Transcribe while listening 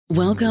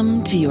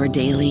Welcome to your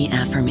daily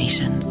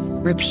affirmations.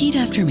 Repeat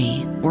after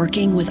me.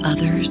 Working with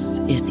others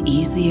is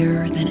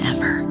easier than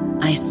ever.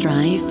 I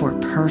strive for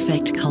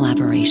perfect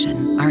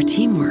collaboration. Our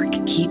teamwork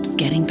keeps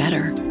getting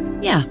better.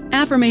 Yeah,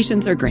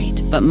 affirmations are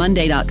great, but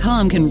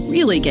Monday.com can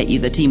really get you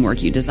the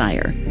teamwork you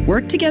desire.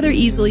 Work together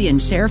easily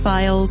and share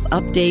files,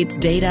 updates,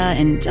 data,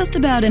 and just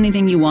about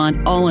anything you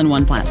want all in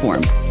one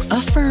platform.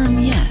 Affirm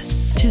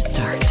yes to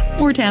start,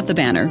 or tap the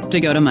banner to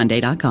go to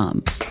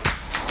Monday.com.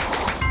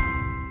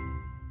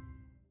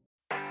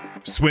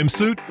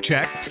 Swimsuit?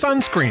 Check.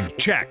 Sunscreen?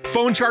 Check.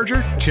 Phone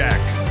charger? Check.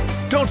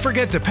 Don't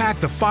forget to pack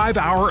the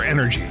 5-Hour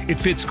Energy. It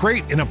fits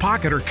great in a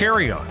pocket or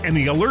carry-on, and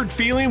the alert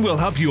feeling will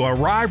help you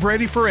arrive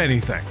ready for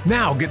anything.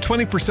 Now get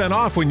 20%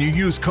 off when you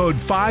use code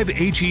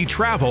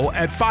 5HETRAVEL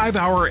at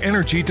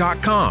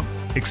 5hourenergy.com.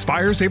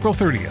 Expires April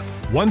 30th.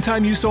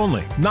 One-time use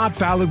only. Not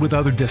valid with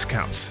other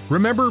discounts.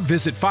 Remember,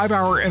 visit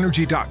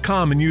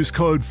 5hourenergy.com and use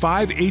code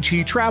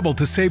 5HETRAVEL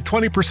to save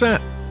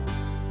 20%.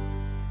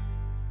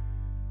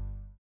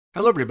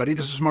 Hello, everybody.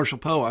 This is Marshall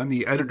Poe. I'm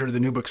the editor of the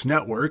New Books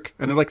Network,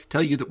 and I'd like to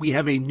tell you that we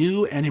have a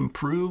new and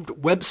improved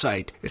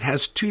website. It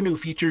has 2 new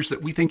features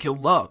that we think you'll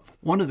love.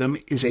 One of them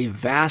is a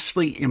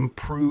vastly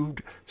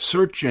improved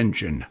search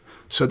engine,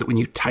 so that when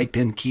you type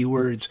in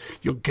keywords,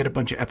 you'll get a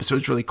bunch of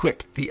episodes really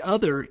quick. The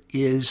other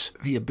is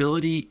the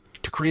ability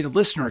to create a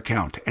listener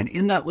account, and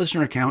in that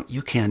listener account,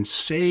 you can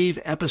save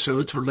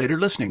episodes for later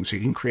listening, so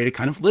you can create a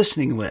kind of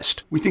listening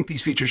list. We think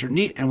these features are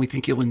neat, and we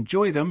think you'll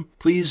enjoy them.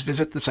 Please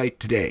visit the site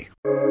today.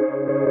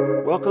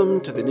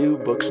 Welcome to the New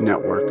Books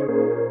Network.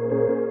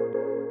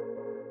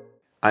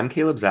 I'm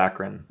Caleb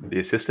Zakarin, the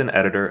assistant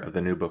editor of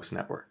the New Books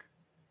Network.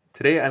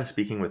 Today I'm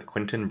speaking with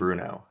Quinton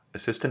Bruno,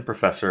 assistant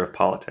professor of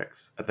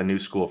politics at the New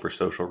School for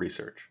Social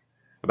Research,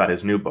 about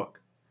his new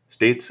book,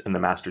 States and the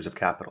Masters of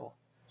Capital,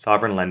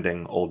 Sovereign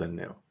Lending, Old and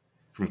New,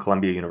 from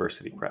Columbia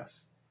University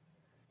Press.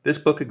 This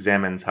book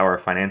examines how our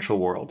financial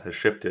world has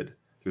shifted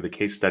through the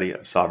case study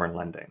of sovereign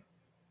lending.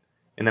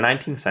 In the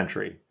 19th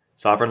century,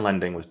 sovereign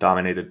lending was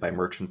dominated by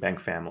merchant bank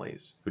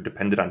families who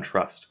depended on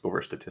trust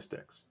over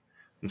statistics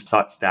and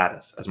sought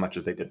status as much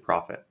as they did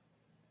profit.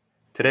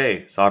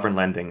 Today, sovereign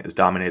lending is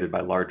dominated by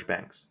large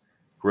banks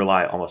who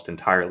rely almost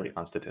entirely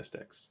on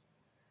statistics.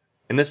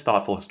 In this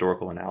thoughtful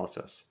historical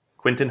analysis,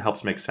 Quinton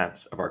helps make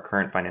sense of our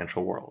current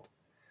financial world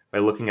by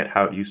looking at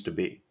how it used to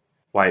be,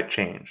 why it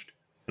changed,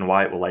 and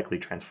why it will likely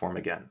transform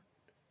again.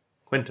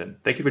 Quinton,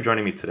 thank you for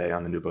joining me today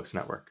on the New Books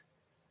Network.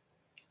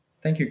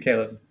 Thank you,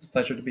 Caleb. It's a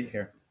pleasure to be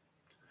here.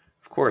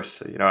 Of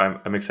course,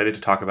 I'm excited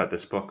to talk about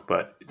this book,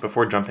 but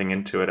before jumping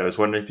into it, I was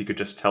wondering if you could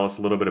just tell us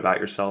a little bit about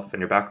yourself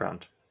and your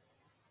background.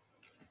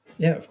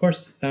 Yeah, of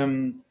course.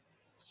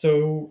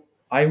 So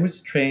I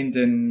was trained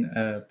in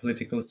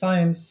political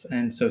science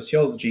and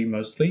sociology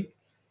mostly.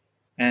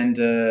 And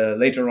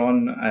later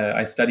on,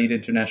 I studied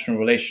international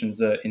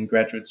relations in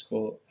graduate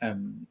school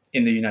in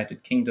the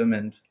United Kingdom.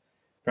 And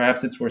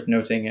perhaps it's worth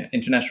noting,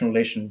 international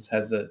relations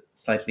has a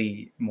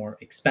slightly more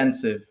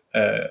expansive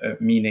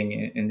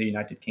meaning in the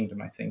United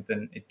Kingdom, I think,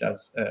 than it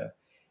does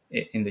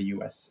in the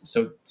US.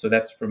 So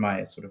that's for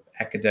my sort of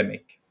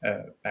academic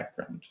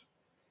background.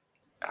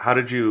 How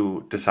did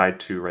you decide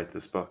to write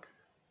this book?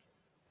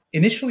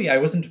 Initially, I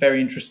wasn't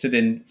very interested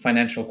in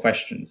financial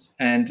questions.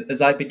 And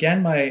as I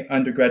began my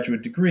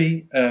undergraduate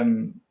degree,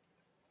 it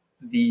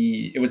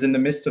was in the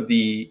midst of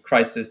the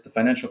crisis, the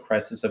financial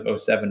crisis of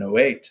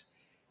 07-08.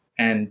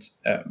 And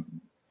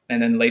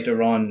then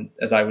later on,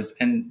 as I was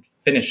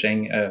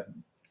finishing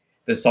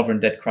the sovereign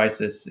debt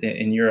crisis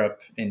in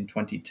Europe in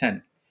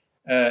 2010.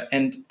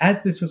 And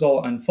as this was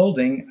all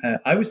unfolding,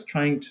 I was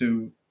trying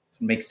to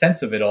make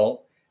sense of it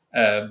all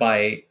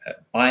by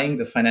buying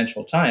the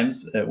Financial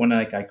Times when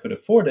I could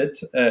afford it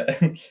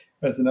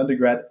as an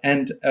undergrad.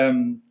 And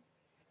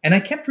I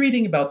kept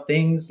reading about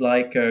things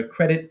like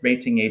credit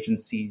rating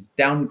agencies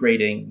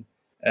downgrading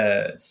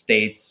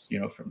states,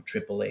 from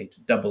AAA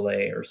to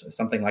AA or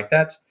something like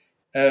that.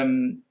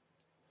 And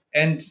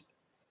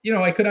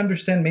I could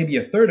understand maybe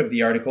a third of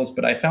the articles,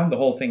 but I found the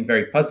whole thing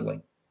very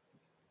puzzling.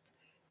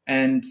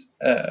 And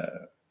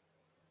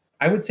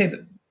I would say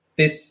that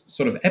this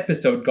sort of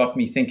episode got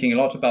me thinking a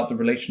lot about the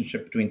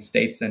relationship between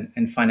states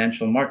and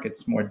financial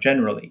markets more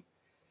generally.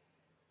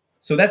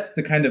 So that's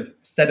the kind of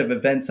set of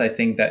events, I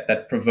think,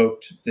 that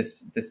provoked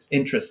this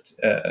interest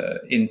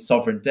in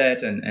sovereign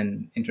debt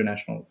and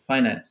international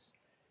finance.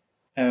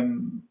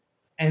 And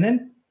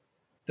then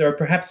there are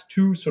perhaps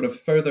 2 sort of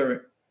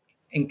further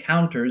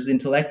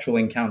intellectual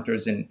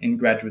encounters in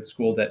graduate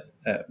school that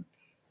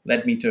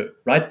led me to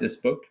write this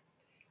book.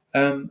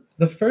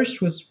 The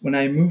first was when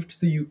I moved to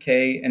the UK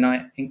and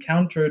I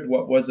encountered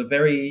what was a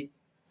very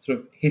sort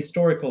of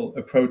historical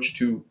approach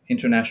to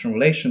international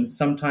relations,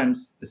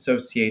 sometimes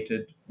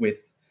associated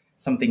with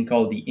something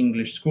called the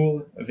English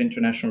School of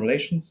International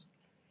Relations.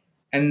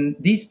 And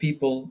these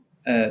people,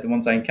 the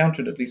ones I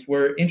encountered at least,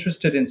 were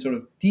interested in sort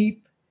of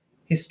deep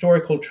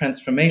historical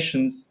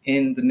transformations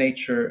in the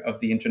nature of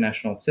the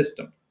international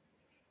system.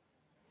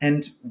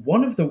 And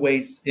one of the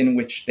ways in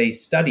which they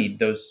studied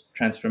those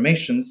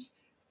transformations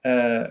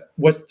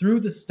was through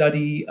the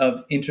study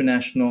of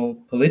international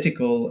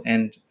political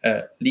and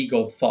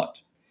legal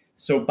thought.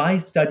 So by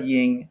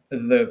studying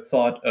the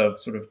thought of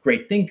sort of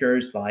great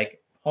thinkers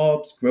like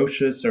Hobbes,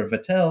 Grotius, or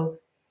Vattel,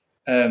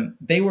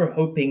 they were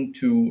hoping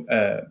to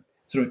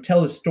sort of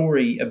tell a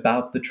story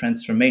about the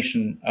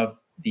transformation of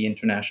the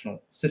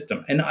international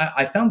system. And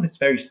I found this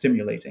very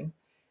stimulating.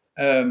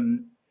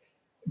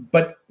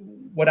 But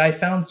what I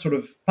found sort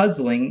of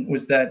puzzling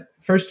was that,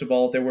 first of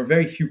all, there were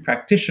very few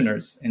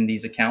practitioners in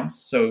these accounts.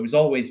 So it was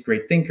always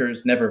great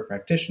thinkers, never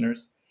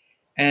practitioners.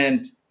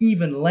 And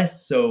even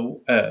less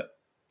so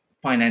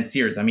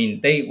financiers. I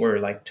mean, they were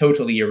like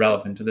totally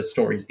irrelevant to the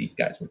stories these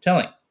guys were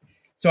telling.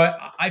 So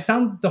I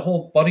found the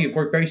whole body of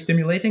work very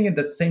stimulating. And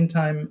at the same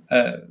time,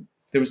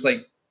 there was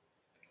like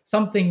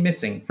something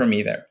missing for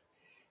me there.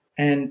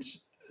 And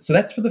so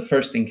that's for the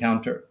first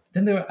encounter.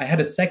 Then I had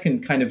a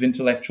second kind of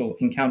intellectual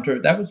encounter.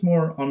 That was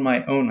more on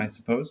my own, I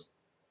suppose.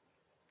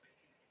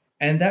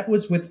 And that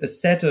was with a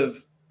set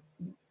of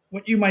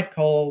what you might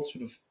call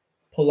sort of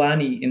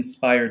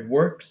Polanyi-inspired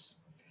works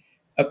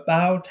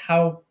about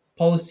how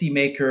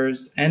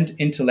policymakers and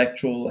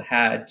intellectuals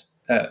had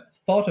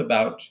thought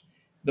about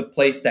the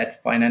place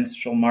that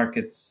financial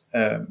markets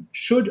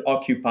should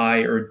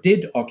occupy or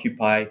did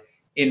occupy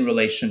in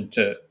relation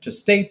to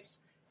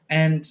states,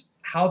 and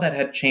how that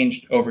had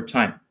changed over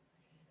time.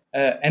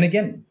 And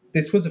again,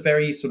 this was a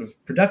very sort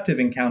of productive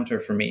encounter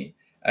for me.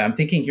 I'm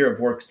thinking here of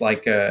works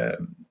like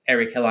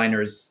Eric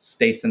Helleiner's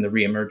States and the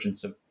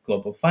Reemergence of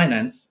Global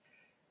Finance,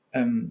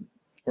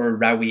 or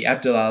Rawi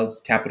Abdellal's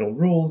Capital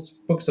Rules,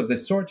 books of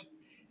this sort.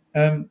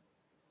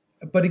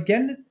 But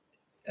again,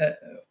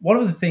 one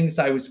of the things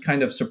I was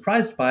kind of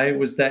surprised by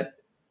was that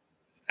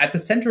at the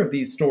center of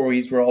these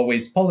stories were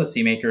always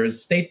policymakers,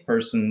 state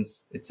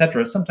persons,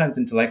 etc., sometimes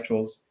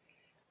intellectuals.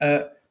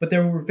 But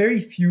there were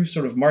very few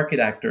sort of market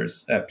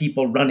actors,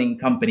 people running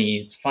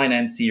companies,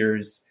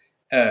 financiers,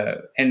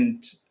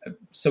 and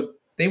so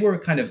they were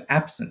kind of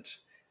absent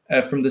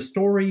from the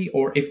story,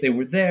 or if they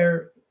were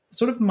there,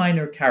 sort of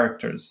minor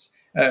characters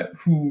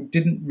who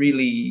didn't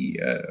really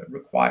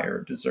require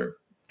or deserve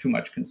too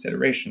much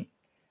consideration.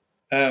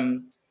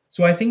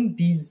 So I think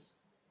these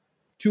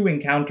two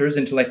encounters,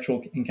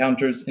 intellectual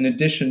encounters, in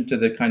addition to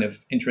the kind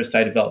of interest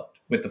I developed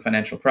with the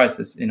financial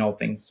crisis in all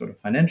things sort of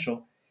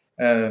financial,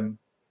 they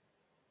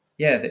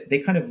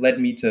kind of led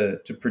me to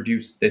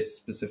produce this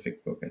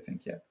specific book, I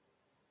think, yeah.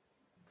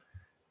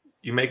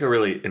 You make a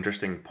really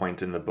interesting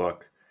point in the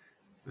book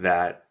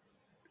that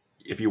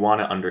if you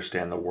want to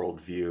understand the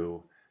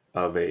worldview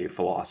of a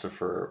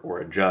philosopher or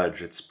a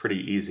judge, it's pretty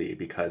easy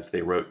because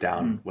they wrote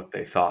down what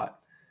they thought.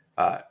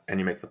 And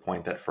you make the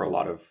point that for a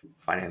lot of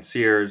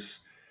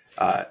financiers,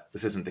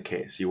 this isn't the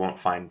case. You won't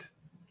find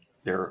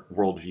their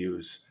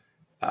worldviews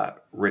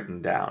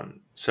written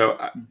down. So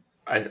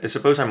I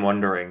suppose I'm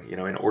wondering,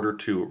 in order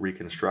to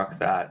reconstruct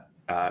that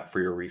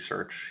for your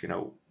research,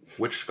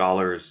 which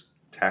scholars,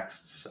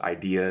 texts,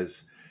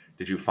 ideas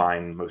did you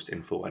find most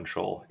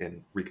influential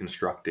in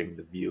reconstructing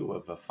the view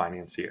of a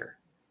financier?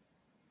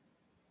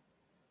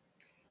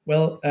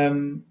 Well,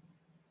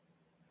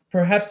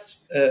 perhaps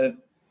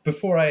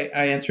before I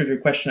answer your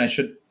question, I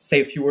should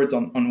say a few words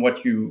on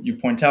what you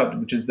point out,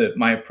 which is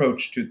my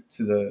approach to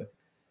the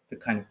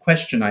kind of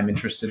question I'm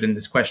interested in,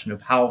 this question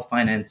of how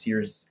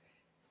financiers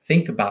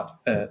think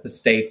about the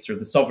states or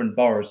the sovereign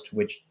borrowers to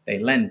which they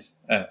lend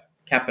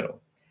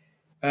capital.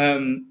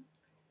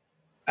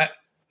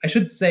 I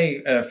should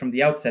say from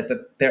the outset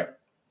that there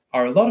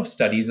are a lot of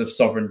studies of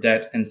sovereign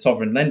debt and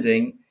sovereign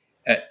lending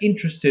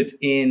interested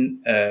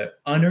in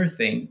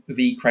unearthing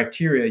the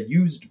criteria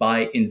used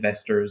by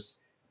investors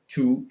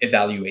to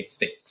evaluate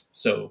states.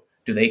 So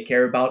do they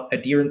care about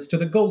adherence to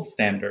the gold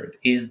standard?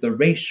 Is the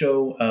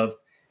ratio of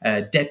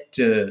debt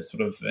to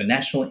sort of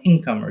national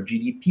income or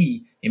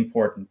GDP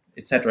important,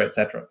 et cetera, et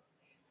cetera?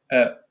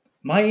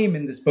 My aim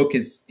in this book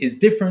is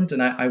different,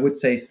 and I would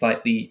say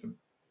slightly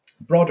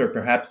broader,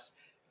 perhaps.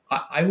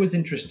 I was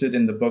interested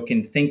in the book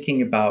in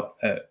thinking about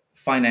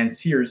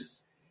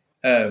financiers,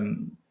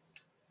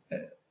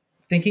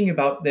 thinking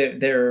about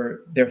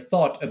their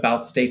thought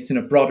about states in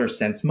a broader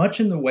sense, much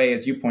in the way,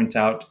 as you point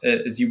out,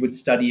 as you would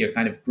study a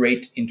kind of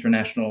great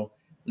international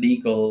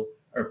legal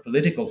or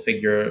political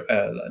figure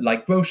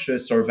like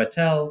Grotius or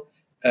Vattel,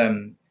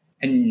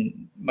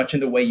 and much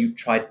in the way you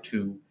tried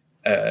to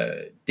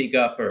dig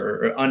up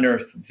or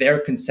unearth their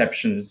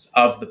conceptions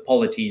of the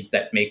polities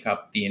that make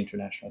up the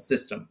international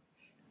system.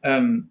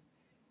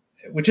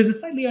 Which is a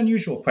slightly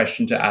unusual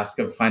question to ask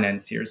of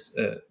financiers.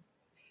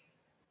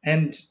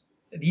 And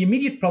the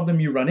immediate problem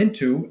you run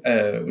into,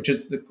 which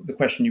is the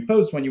question you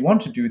pose when you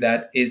want to do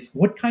that, is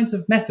what kinds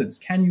of methods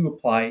can you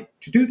apply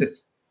to do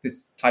this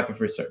type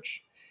of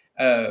research?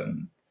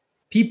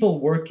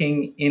 People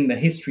working in the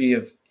history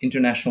of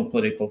international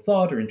political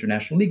thought or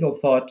international legal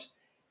thought,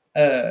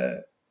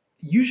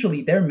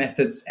 usually their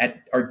methods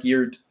are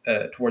geared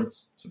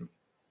towards sort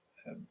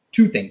of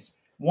two things.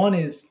 One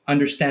is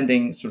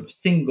understanding sort of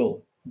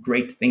single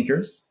great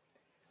thinkers,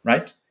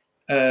 right?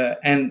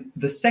 And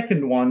the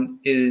second one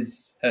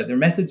is their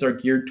methods are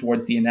geared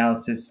towards the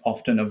analysis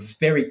often of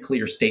very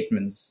clear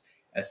statements,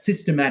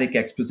 systematic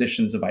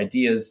expositions of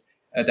ideas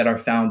that are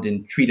found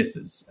in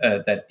treatises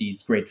that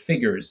these great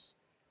figures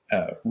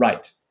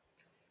write.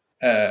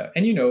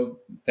 And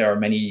there are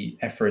many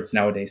efforts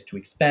nowadays to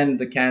expand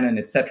the canon,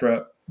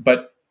 etc.,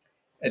 but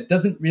it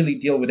doesn't really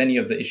deal with any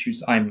of the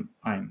issues I'm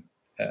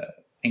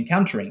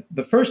encountering.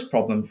 The first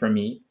problem for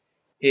me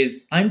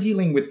is I'm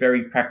dealing with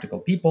very practical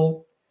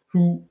people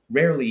who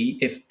rarely,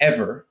 if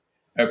ever,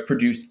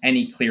 produce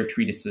any clear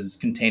treatises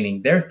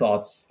containing their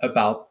thoughts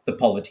about the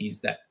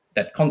polities that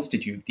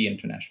constitute the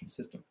international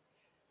system,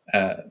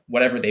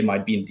 whatever they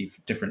might be in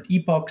different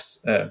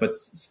epochs, but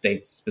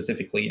states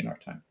specifically in our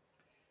time.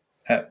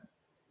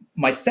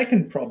 My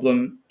second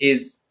problem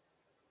is,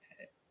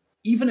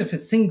 even if a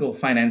single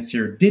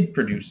financier did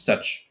produce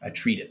such a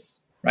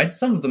treatise, right?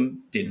 Some of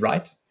them did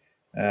write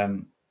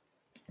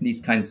these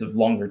kinds of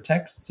longer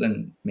texts,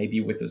 and maybe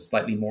with a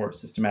slightly more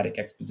systematic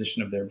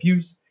exposition of their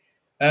views.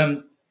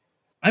 I'm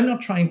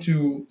not trying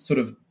to sort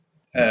of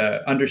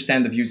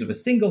understand the views of a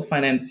single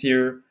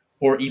financier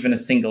or even a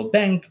single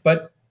bank,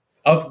 but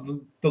of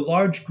the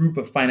large group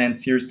of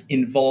financiers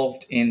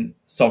involved in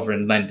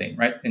sovereign lending,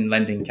 right? In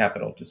lending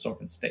capital to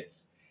sovereign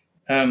states.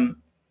 And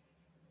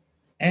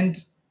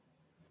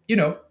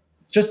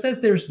just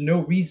as there's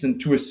no reason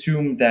to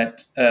assume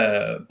that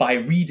by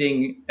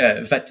reading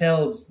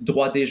Vattel's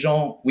Droit des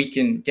gens, we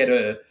can get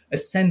a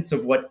sense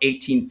of what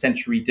 18th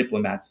century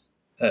diplomats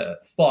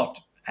thought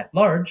at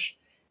large,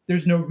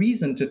 there's no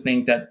reason to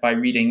think that by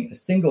reading a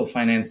single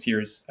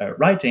financier's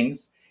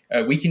writings,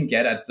 we can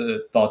get at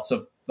the thoughts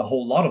of the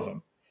whole lot of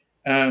them.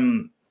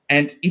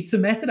 And it's a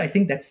method, I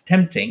think, that's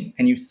tempting,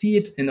 and you see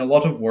it in a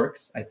lot of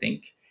works, I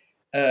think.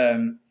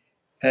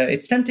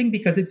 It's tempting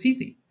because it's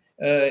easy.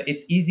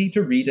 It's easy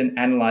to read and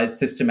analyze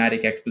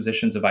systematic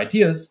expositions of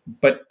ideas,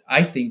 but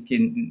I think,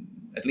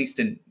 at least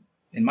in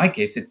my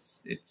case,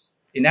 it's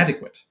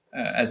inadequate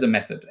as a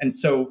method. And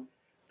so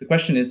the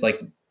question is,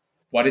 like,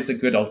 what is a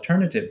good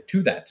alternative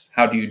to that?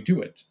 How do you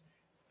do it?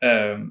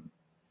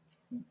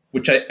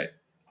 Which I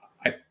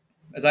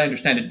as I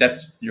understand it,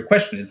 that's your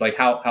question, is like,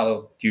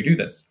 how do you do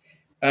this?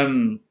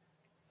 And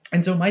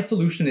so my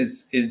solution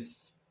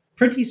is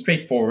pretty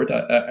straightforward,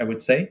 I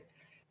would say,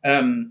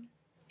 to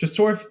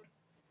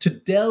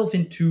delve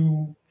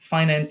into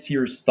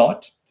financiers'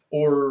 thought,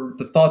 or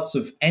the thoughts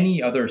of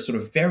any other sort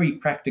of very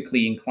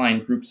practically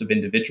inclined groups of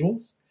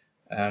individuals,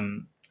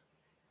 to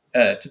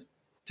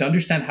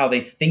understand how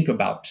they think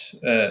about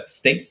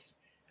states.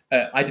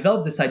 I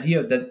developed this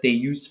idea that they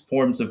use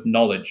forms of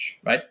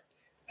knowledge, right?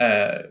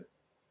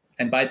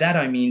 And by that,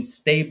 I mean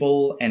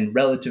stable and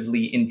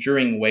relatively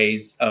enduring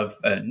ways of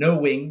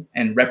knowing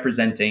and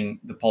representing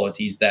the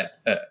polities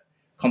that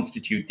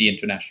constitute the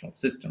international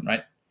system,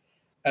 right?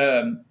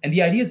 And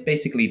the idea is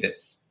basically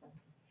this.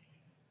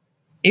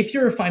 If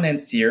you're a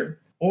financier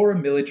or a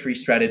military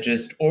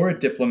strategist or a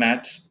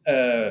diplomat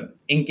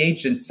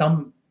engaged in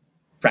some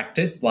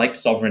practice like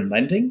sovereign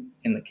lending,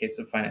 in the case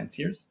of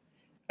financiers,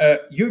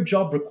 your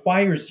job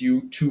requires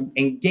you to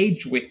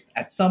engage with,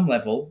 at some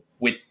level,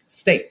 with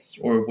states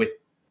or with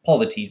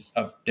polities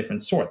of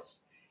different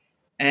sorts,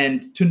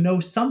 and to know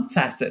some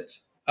facet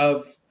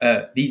of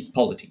these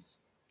polities.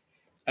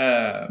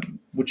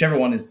 Whichever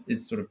one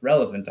is sort of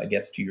relevant, I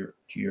guess, to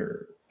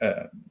your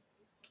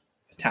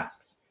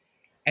tasks.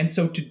 And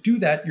so to do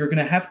that, you're going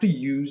to have to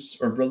use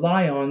or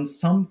rely on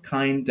some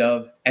kind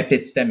of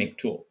epistemic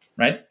tool,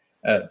 right?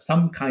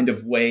 Some kind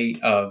of way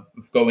of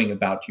going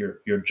about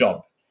your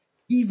job,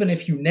 even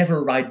if you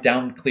never write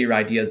down clear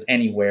ideas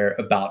anywhere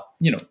about,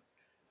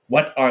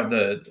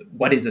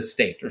 what is a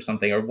state or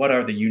something, or what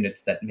are the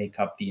units that make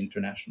up the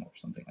international or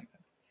something like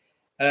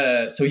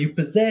that. So you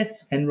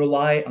possess and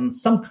rely on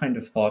some kind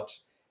of thought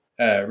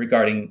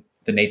regarding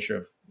the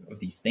nature of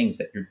these things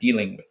that you're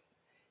dealing with.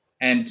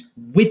 And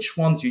which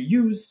ones you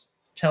use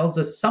tells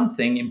us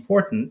something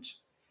important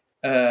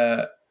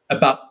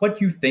about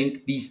what you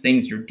think these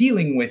things you're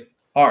dealing with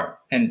are.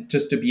 And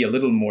just to be a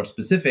little more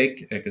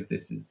specific, because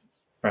this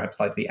is perhaps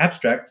slightly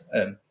abstract,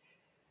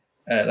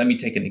 let me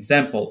take an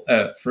example.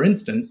 For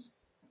instance,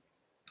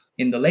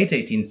 in the late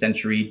 18th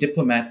century,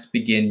 diplomats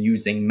begin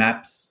using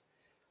maps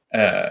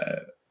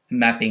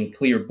mapping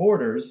clear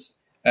borders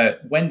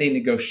when they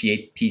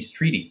negotiate peace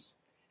treaties.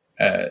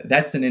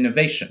 That's an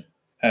innovation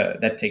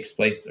that takes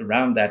place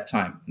around that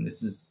time. And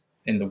this is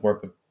in the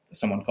work of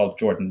someone called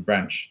Jordan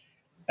Branch.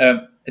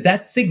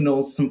 That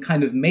signals some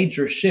kind of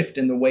major shift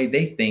in the way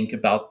they think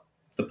about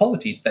the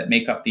polities that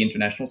make up the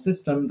international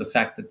system, the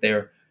fact that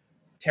they're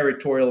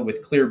territorial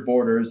with clear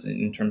borders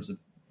in terms of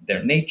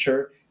their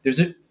nature. There's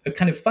a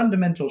kind of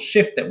fundamental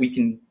shift that we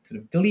can kind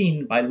of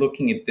glean by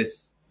looking at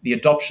this, the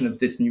adoption of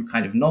this new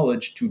kind of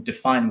knowledge to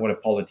define what a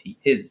polity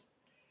is.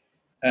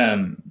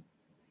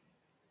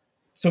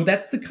 So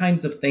that's the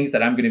kinds of things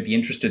that I'm going to be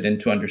interested in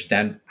to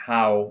understand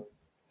how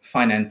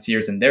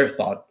financiers and their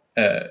thought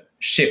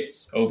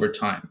shifts over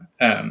time,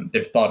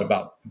 their thought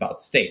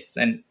about states.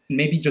 And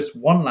maybe just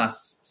one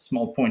last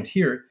small point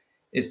here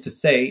is to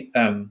say,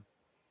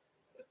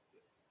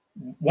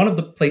 one of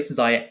the places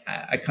I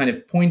kind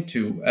of point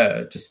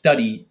to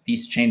study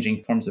these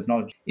changing forms of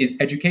knowledge is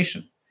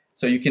education.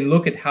 So you can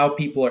look at how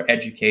people are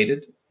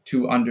educated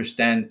to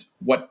understand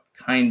what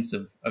kinds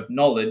of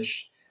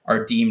knowledge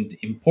are deemed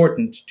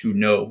important to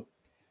know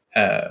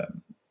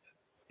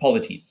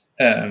polities.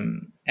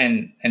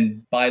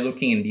 And by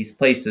looking in these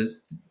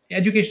places,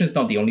 education is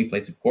not the only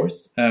place, of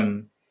course,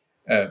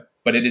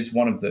 but it is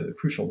one of the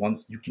crucial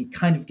ones. You can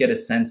kind of get a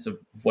sense of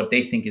what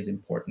they think is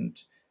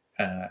important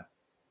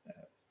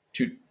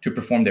to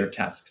perform their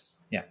tasks.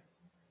 Yeah.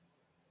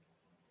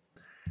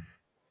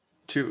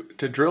 To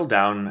drill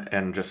down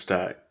and just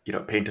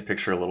paint a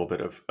picture a little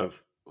bit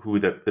of who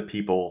the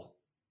people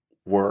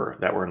were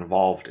that were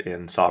involved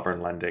in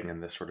sovereign lending in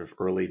the sort of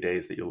early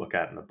days that you look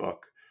at in the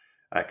book.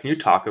 Can you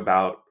talk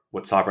about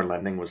what sovereign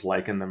lending was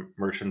like in the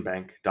merchant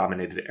bank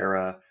dominated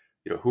era?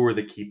 Who were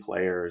the key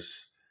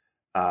players,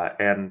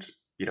 and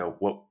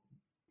what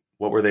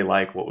were they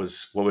like? What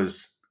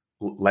was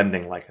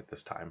lending like at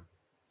this time?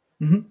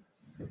 Mm-hmm.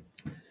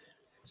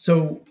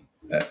 So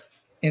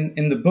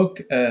in the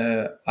book,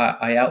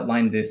 I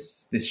outlined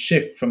this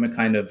shift from a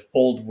kind of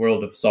old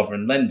world of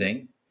sovereign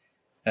lending,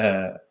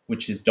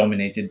 which is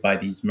dominated by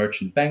these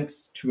merchant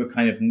banks, to a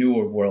kind of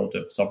newer world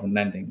of sovereign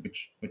lending,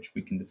 which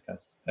we can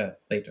discuss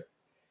later.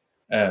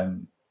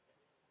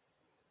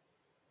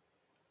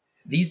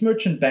 These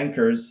merchant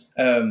bankers,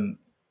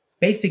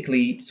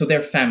 basically, so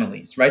they're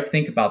families, right?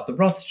 Think about the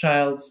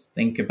Rothschilds,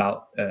 think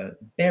about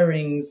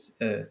Barings,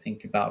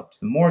 think about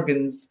the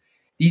Morgans,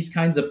 these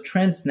kinds of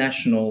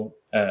transnational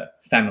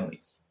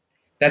families.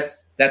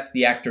 That's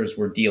the actors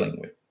we're dealing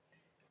with.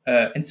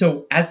 And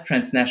so as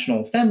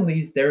transnational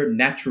families, they're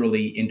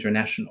naturally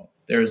international.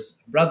 There's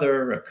a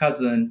brother, a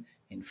cousin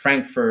in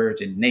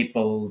Frankfurt, in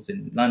Naples,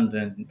 in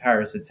London, in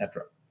Paris,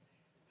 etc.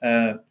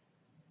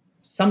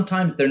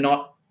 Sometimes they're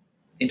not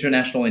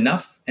international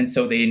enough, and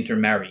so they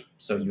intermarry.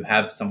 So you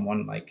have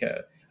someone like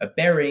a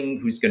Baring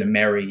who's going to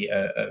marry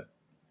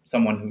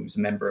someone who's a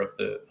member of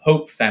the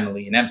Hope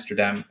family in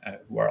Amsterdam,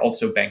 who are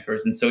also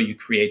bankers, and so you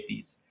create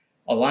these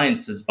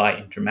alliances by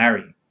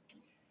intermarrying.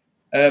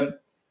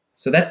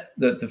 So that's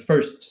the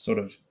first sort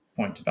of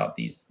point about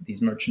these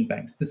merchant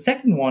banks. The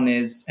second one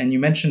is, and you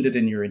mentioned it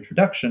in your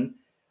introduction,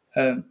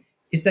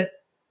 is that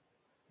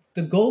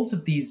the goals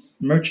of these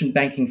merchant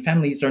banking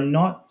families are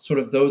not sort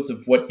of those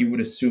of what you would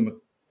assume a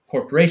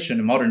corporation,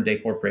 a modern day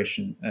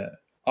corporation,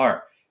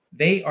 are.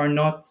 They are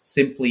not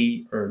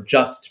simply or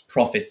just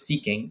profit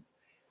seeking.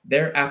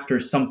 They're after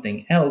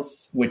something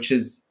else, which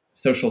is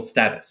social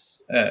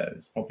status.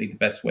 Is probably the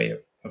best way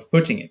of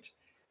putting it.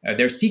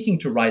 They're seeking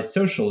to rise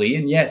socially,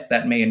 and yes,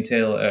 that may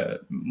entail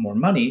more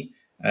money,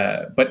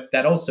 but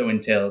that also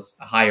entails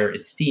a higher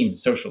esteem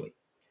socially.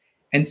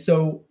 And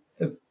so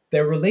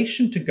their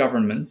relation to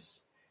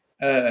governments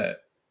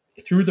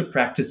through the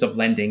practice of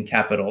lending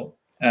capital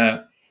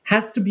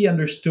has to be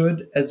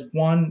understood as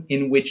one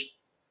in which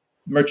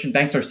merchant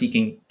banks are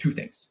seeking two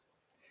things.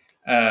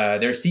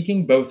 They're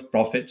seeking both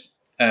profit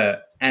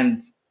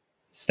and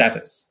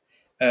status.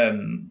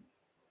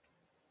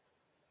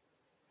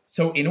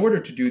 So in order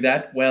to do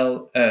that,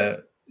 well,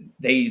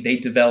 they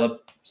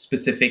develop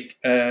specific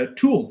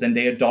tools and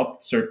they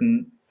adopt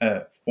certain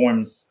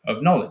forms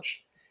of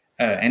knowledge.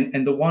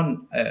 And the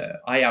one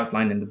I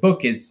outline in the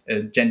book is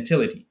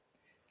gentility.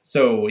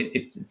 So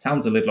it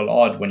sounds a little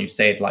odd when you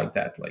say it like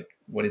that. Like,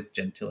 what is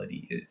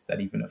gentility? Is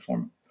that even a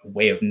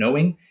way of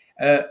knowing?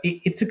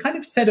 It's a kind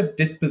of set of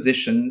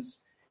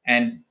dispositions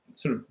and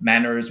sort of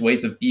manners,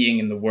 ways of being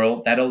in the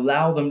world that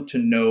allow them to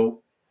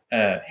know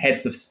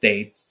heads of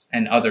states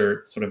and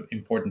other sort of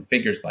important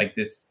figures like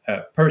this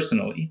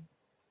personally.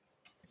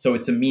 So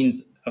it's a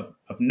means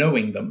of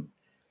knowing them.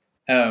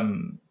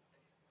 And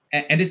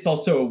it's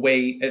also a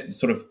way,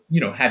 sort of,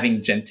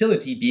 having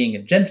gentility, being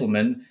a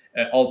gentleman,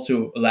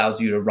 also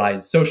allows you to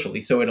rise socially.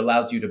 So it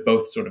allows you to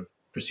both sort of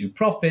pursue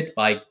profit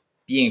by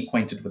being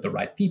acquainted with the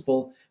right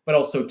people, but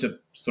also to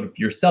sort of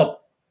yourself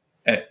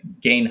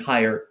gain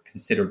higher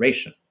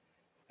consideration.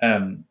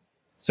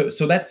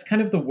 So that's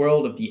kind of the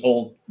world of the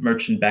old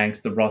merchant banks,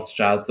 the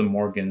Rothschilds, the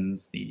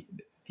Morgans,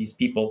 these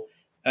people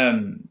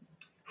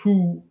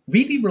who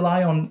really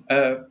rely on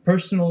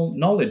personal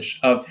knowledge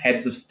of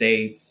heads of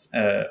states,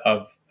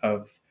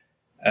 of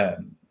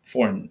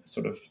foreign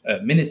sort of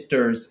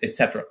ministers,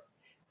 etc.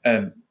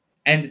 And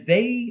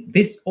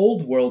this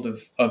old world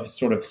of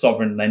sort of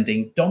sovereign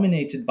lending,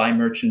 dominated by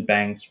merchant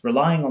banks,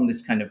 relying on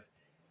this kind of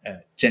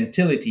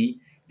gentility,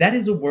 that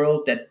is a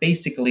world that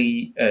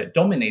basically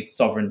dominates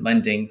sovereign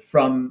lending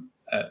from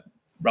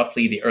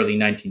roughly the early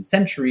 19th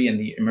century and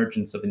the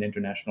emergence of an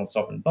international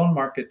sovereign bond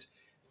market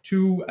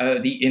to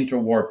the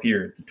interwar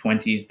period, the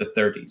 20s, the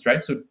 30s,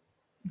 right? So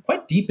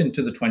quite deep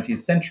into the 20th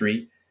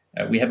century,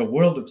 we have a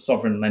world of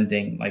sovereign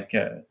lending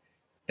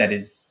that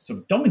is sort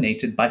of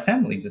dominated by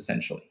families,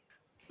 essentially.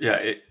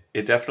 Yeah,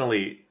 it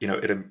definitely,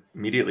 it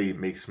immediately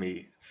makes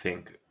me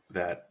think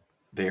that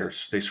they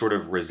sort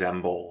of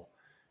resemble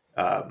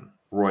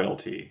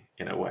royalty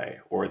in a way,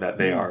 or that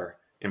they are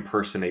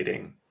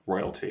impersonating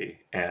royalty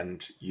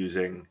and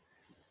using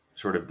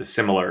sort of the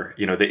similar,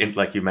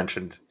 like you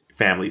mentioned,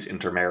 families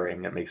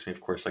intermarrying. It makes me,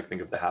 of course, like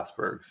think of the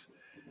Habsburgs.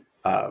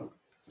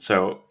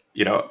 So,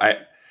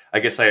 I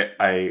guess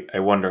I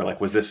wonder,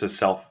 like, was this a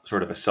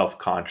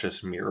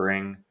self-conscious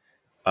mirroring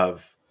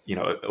of,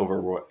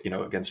 over,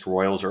 against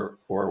royals or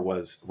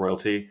was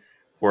royalty,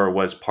 or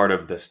was part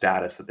of the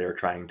status that they were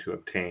trying to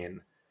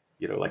obtain,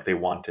 like they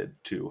wanted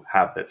to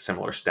have that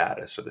similar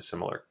status or the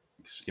similar,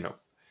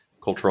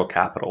 cultural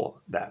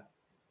capital that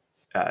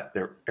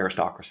their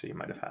aristocracy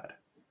might have had?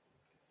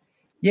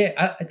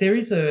 Yeah, there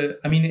is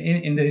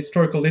in the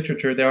historical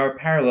literature, there are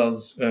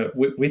parallels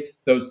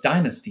with those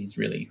dynasties,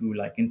 really, who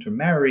like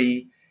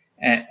intermarry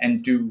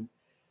and do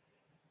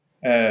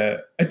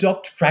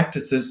adopt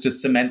practices to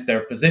cement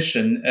their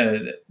position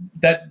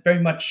that very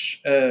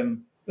much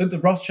the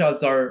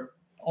Rothschilds are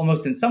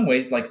almost in some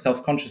ways like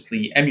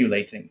self-consciously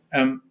emulating.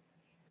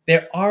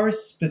 There are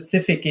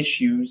specific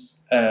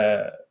issues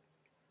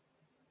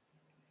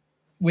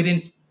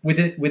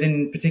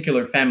within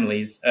particular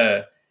families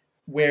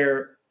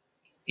where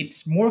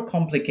it's more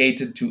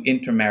complicated to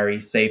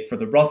intermarry, say, for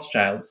the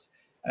Rothschilds,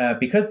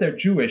 because they're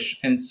Jewish,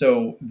 and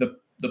so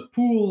the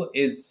pool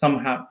is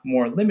somehow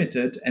more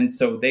limited, and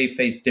so they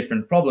face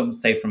different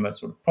problems, say, from a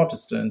sort of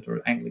Protestant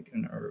or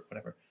Anglican or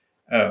whatever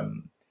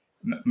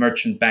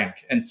merchant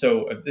bank. And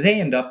so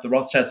the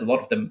Rothschilds, a lot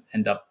of them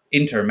end up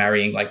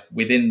intermarrying, like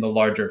within the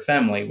larger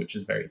family, which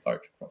is very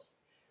large across,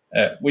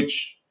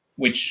 which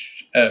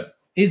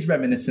is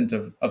reminiscent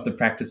of the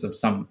practice of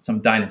some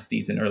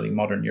dynasties in early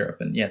modern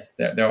Europe. And yes,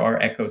 there are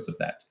echoes of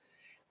that.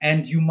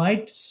 And you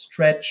might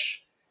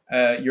stretch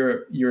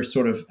your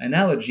sort of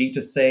analogy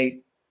to say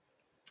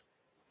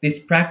this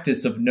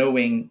practice of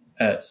knowing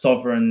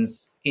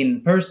sovereigns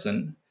in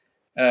person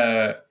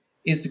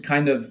is a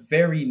kind of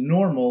very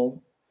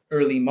normal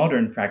early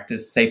modern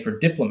practice, say, for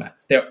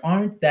diplomats. There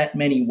aren't that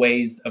many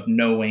ways of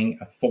knowing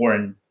a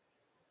foreign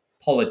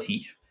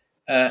polity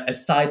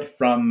aside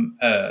from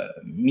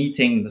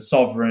meeting the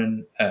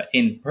sovereign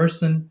in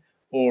person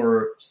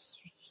or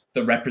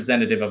the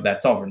representative of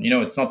that sovereign.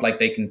 It's not like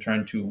they can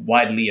turn to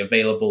widely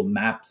available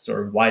maps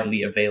or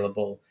widely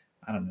available,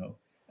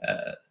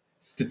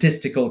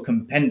 statistical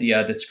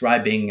compendia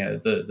describing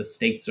the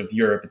states of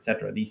Europe,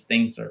 etc. These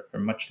things are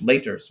much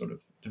later sort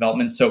of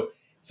developments.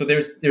 So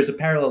there's a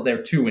parallel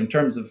there too, in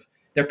terms of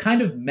they're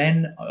kind of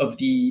men of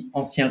the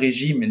Ancien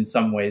Régime in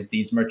some ways,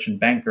 these merchant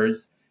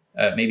bankers.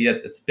 Maybe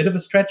that's a bit of a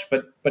stretch,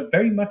 but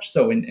very much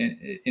so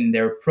in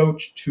their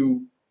approach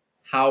to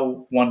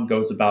how one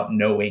goes about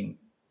knowing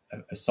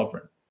a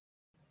sovereign.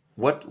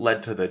 What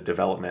led to the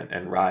development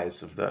and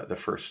rise of the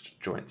first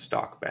joint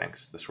stock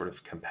banks, the sort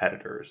of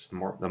competitors,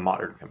 the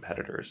modern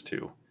competitors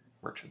to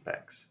merchant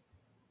banks?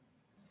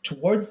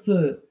 Towards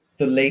the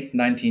late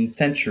 19th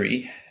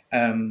century,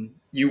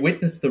 you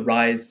witness the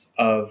rise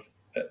of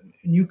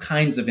new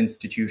kinds of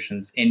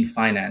institutions in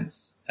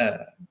finance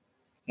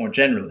more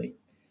generally.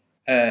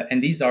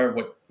 And these are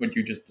what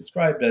you just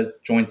described as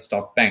joint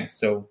stock banks.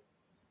 So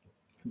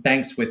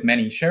banks with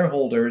many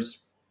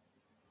shareholders,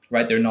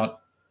 right? They're not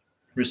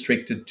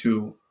restricted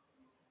to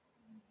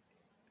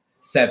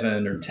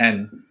 7 or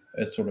 10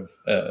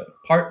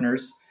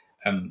 partners.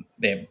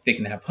 They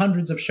can have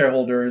hundreds of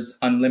shareholders,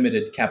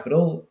 unlimited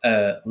capital,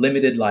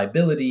 limited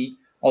liability,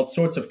 all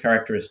sorts of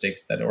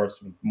characteristics that are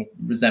sort of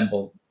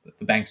resemble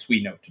the banks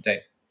we know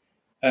today.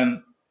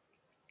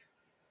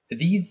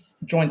 These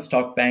joint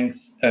stock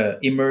banks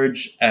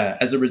emerge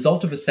as a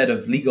result of a set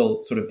of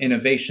legal sort of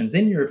innovations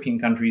in European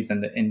countries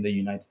and in the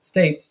United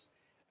States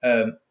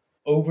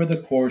over the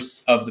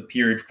course of the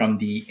period from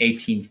the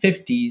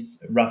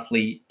 1850s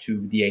roughly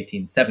to the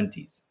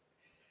 1870s.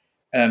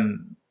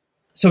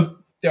 So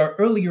there are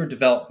earlier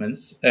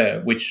developments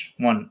which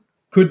one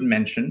could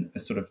mention.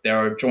 There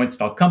are joint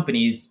stock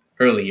companies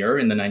earlier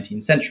in the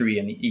 19th century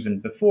and even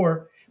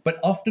before, but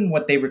often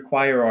what they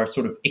require are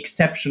sort of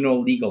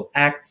exceptional legal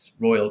acts,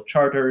 royal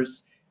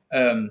charters,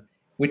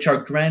 which are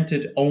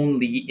granted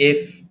only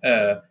if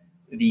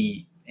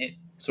the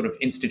sort of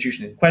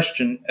institution in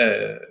question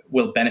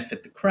will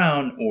benefit the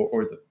crown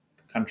or the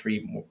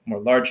country more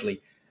largely.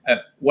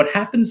 What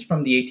happens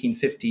from the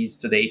 1850s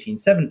to the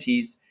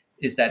 1870s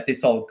is that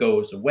this all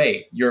goes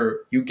away.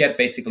 You get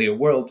basically a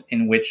world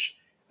in which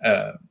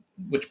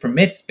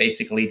permits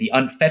basically the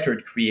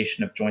unfettered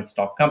creation of joint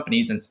stock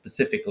companies, and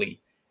specifically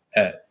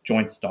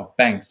joint stock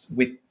banks,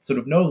 with sort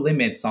of no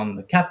limits on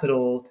the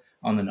capital,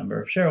 on the number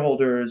of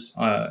shareholders,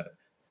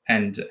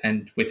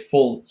 and with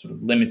full sort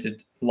of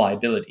limited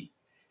liability.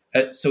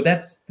 So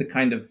that's the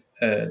kind of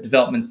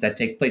developments that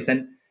take place,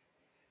 and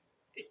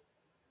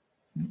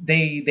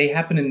they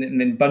happen in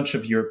a bunch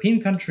of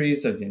European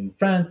countries, in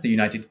France, the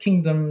United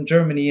Kingdom,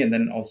 Germany, and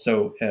then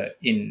also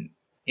in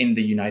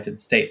the United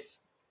States.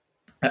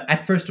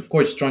 At first, of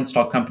course, joint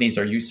stock companies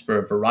are used for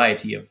a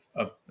variety of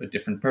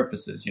different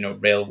purposes.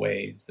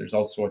 Railways. There's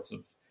all sorts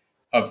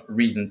of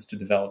reasons to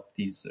develop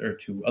these or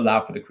to allow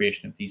for the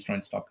creation of these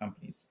joint stock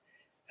companies.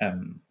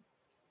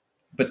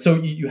 But so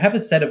you have a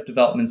set of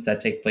developments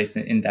that take place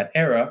in that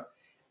era,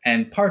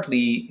 and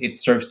partly it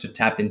serves to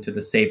tap into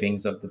the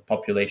savings of the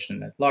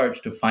population at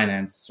large to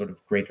finance sort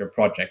of greater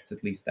projects.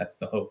 At least that's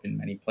the hope in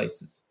many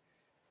places.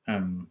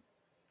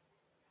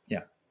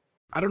 Yeah.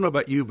 I don't know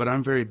about you, but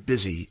I'm very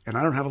busy and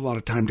I don't have a lot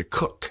of time to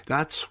cook.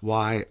 That's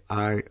why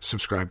I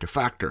subscribe to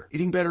Factor.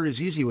 Eating better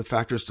is easy with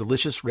Factor's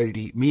delicious,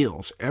 ready-to-eat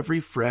meals. Every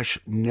fresh,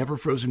 never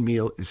frozen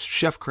meal is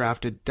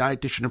chef-crafted,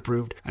 dietitian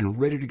approved, and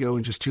ready to go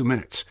in just 2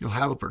 minutes. You'll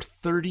have over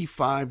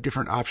 35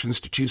 different options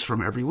to choose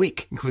from every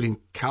week,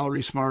 including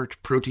Calorie Smart,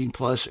 Protein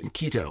Plus, and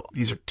Keto.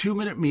 These are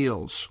 2-minute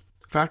meals.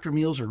 Factor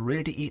meals are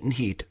ready to eat and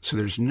heat, so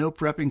there's no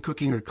prepping,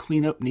 cooking, or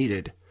cleanup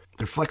needed.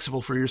 They're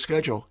flexible for your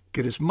schedule.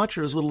 Get as much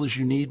or as little as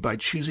you need by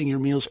choosing your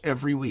meals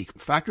every week.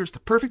 Factor is the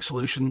perfect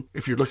solution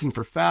if you're looking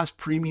for fast,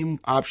 premium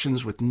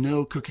options with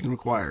no cooking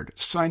required.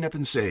 Sign up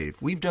and save.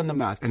 We've done the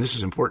math, and this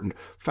is important.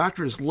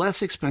 Factor is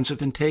less expensive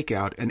than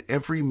takeout, and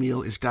every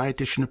meal is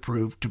dietitian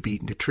approved to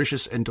be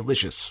nutritious and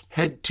delicious.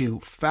 Head to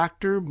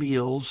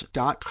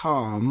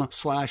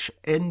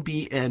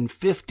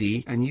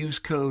factormeals.com/NBN50 and use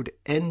code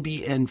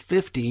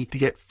NBN50 to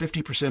get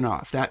 50%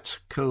 off. That's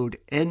code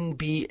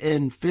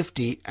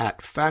NBN50 at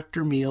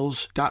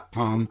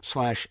factormeals.com/NBN50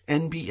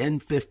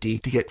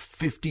 to get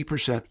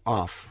 50%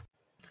 off.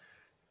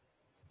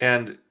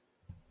 And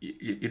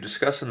you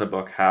discuss in the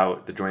book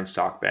how the joint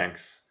stock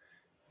banks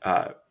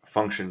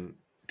function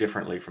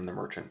differently from the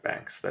merchant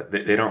banks, that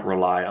they don't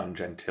rely on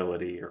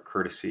gentility or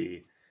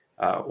courtesy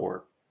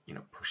or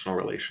personal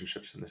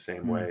relationships in the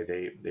same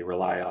way. They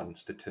rely on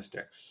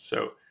statistics.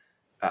 So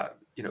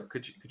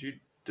could you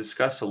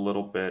discuss a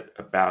little bit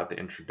about the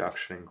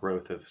introduction and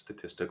growth of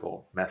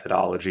statistical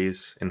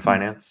methodologies in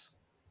finance?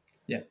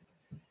 Yeah.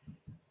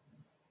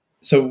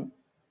 So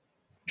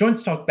joint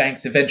stock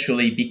banks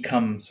eventually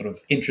become sort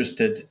of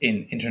interested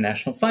in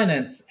international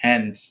finance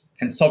and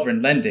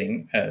sovereign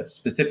lending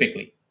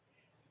specifically.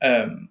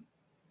 But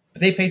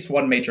they face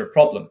one major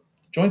problem.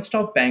 Joint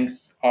stock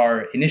banks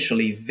are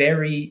initially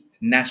very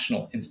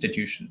national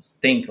institutions.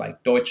 Think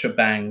like Deutsche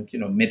Bank,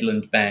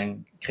 Midland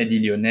Bank,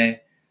 Crédit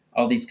Lyonnais,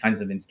 all these kinds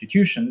of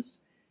institutions.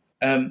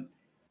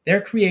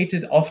 They're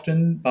created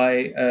often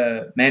by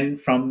men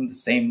from the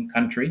same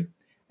country.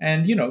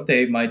 And,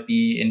 they might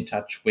be in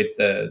touch with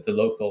the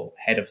local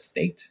head of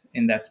state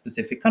in that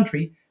specific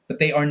country, but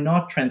they are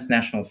not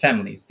transnational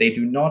families. They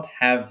do not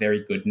have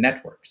very good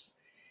networks.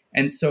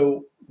 And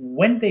so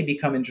when they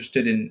become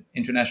interested in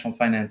international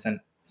finance and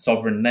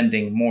sovereign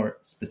lending more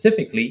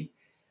specifically,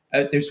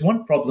 there's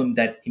one problem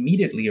that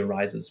immediately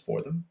arises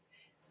for them.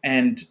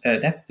 And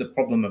that's the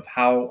problem of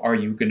how are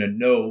you going to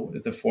know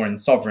the foreign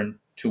sovereign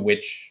to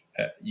which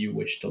you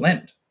wish to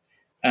lend?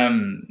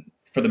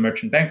 For the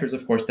merchant bankers,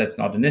 of course, that's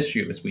not an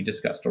issue, as we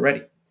discussed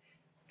already.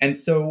 And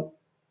so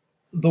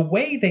the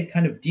way they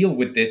kind of deal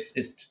with this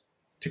is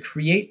to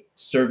create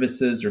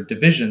services or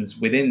divisions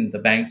within the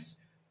banks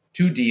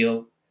to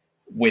deal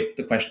with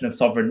the question of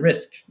sovereign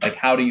risk. Like,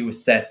 how do you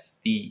assess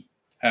the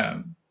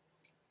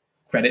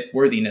credit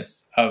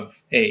worthiness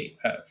of a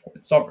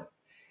foreign sovereign?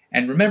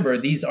 And remember,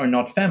 these are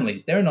not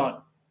families.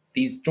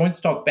 These joint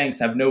stock banks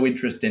have no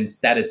interest in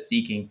status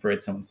seeking for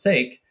its own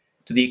sake.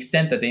 To the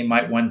extent that they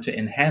might want to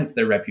enhance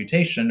their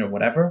reputation or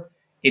whatever,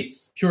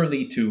 it's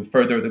purely to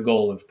further the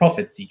goal of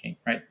profit seeking,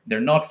 right? They're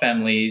not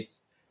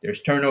families.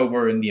 There's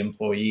turnover in the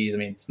employees. I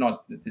mean,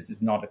 this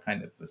is not a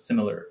kind of a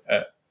similar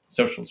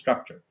social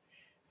structure.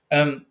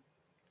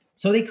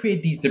 So they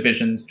create these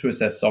divisions to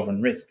assess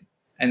sovereign risk.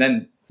 And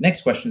then the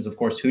next question is, of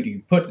course, who do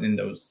you put in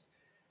those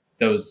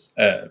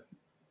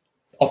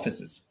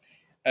offices?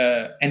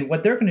 And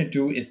what they're going to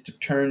do is to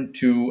turn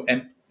to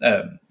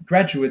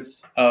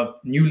graduates of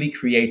newly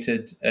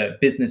created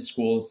business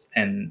schools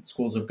and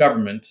schools of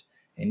government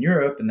in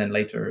Europe, and then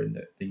later in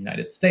the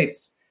United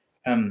States.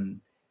 A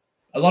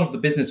lot of the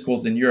business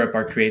schools in Europe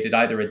are created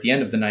either at the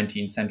end of the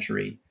 19th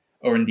century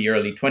or in the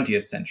early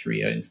 20th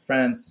century. In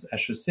France,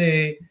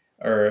 HEC,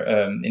 or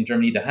in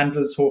Germany, the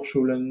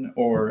Handelshochschulen,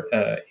 or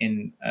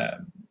in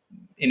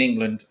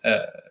England,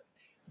 the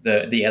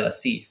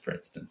LSE, for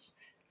instance.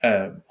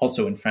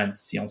 Also in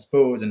France, Sciences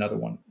Po is another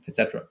one,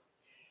 etc.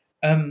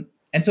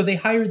 And so they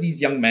hire these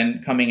young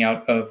men coming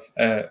out of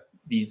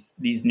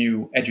these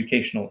new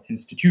educational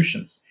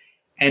institutions.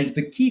 And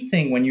the key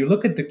thing, when you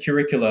look at the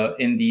curricula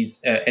in these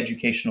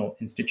educational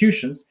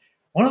institutions,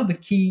 one of the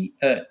key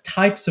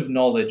types of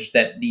knowledge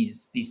that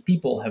these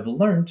people have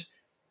learned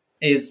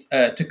is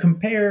to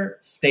compare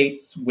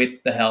states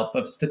with the help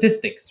of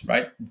statistics,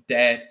 right?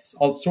 Debts,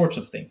 all sorts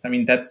of things. I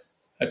mean,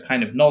 that's a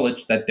kind of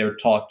knowledge that they're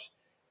taught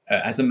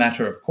as a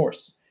matter of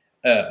course.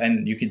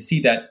 And you can see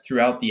that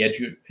throughout the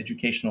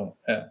educational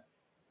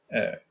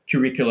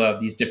curricula of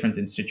these different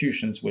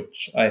institutions,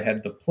 which I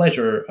had the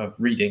pleasure of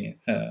reading.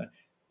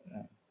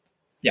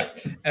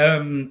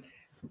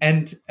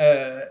 And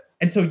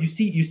so you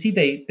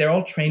see they're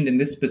all trained in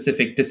this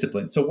specific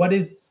discipline. So what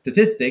is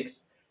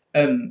statistics?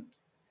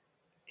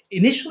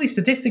 Initially,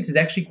 statistics is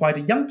actually quite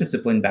a young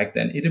discipline back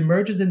then. It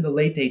emerges in the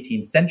late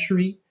 18th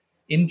century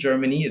in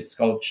Germany. It's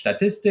called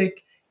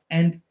Statistik,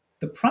 and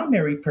the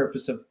primary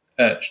purpose of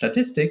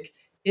statistic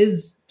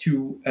is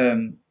to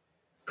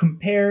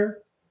compare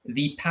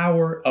the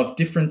power of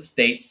different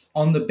states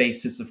on the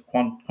basis of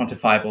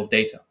quantifiable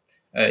data.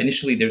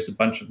 Initially, there's a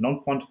bunch of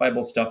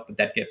non-quantifiable stuff, but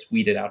that gets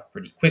weeded out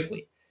pretty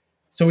quickly.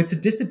 So it's a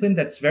discipline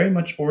that's very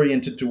much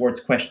oriented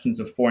towards questions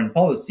of foreign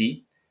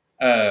policy.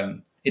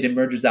 It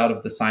emerges out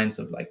of the science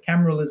of like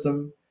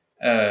cameralism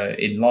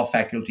in law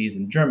faculties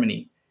in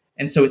Germany.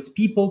 And so it's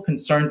people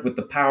concerned with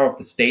the power of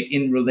the state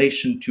in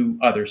relation to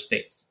other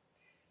states.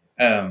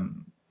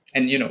 And,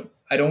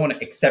 I don't want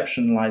to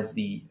exceptionalize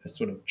the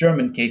sort of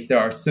German case. There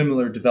are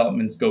similar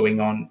developments going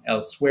on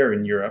elsewhere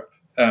in Europe.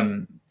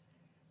 In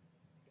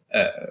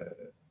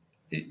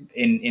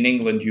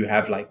England, you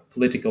have like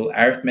political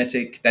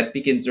arithmetic that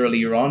begins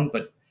earlier on,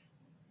 but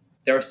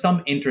there are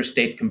some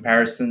interstate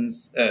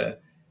comparisons,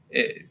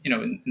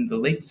 in the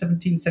late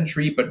 17th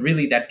century, but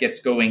really that gets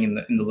going in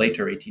the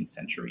later 18th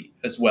century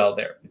as well.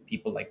 There, with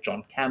people like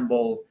John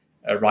Campbell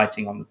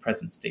writing on the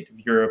present state of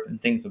Europe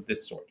and things of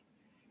this sort.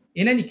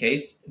 In any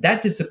case,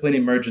 that discipline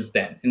emerges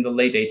then in the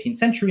late 18th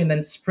century and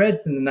then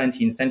spreads in the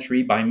 19th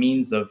century by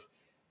means of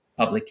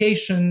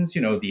publications,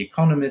 The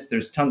Economist.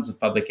 There's tons of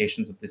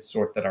publications of this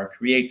sort that are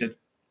created.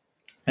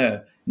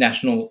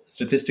 National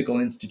statistical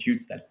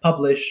institutes that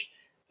publish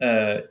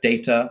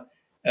data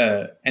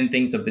and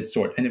things of this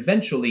sort. And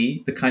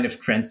eventually, the kind of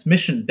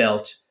transmission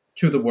belt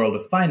to the world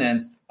of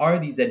finance are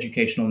these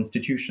educational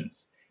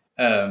institutions.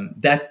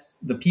 That's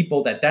the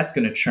people that's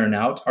going to churn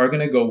out are going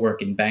to go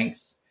work in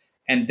banks,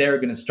 and they're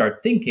going to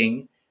start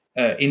thinking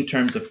in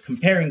terms of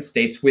comparing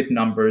states with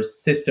numbers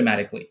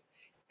systematically.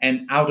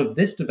 And out of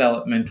this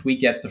development, we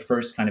get the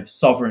first kind of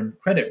sovereign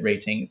credit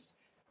ratings.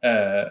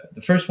 The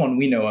first one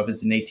we know of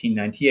is in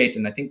 1898,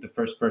 and I think the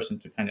first person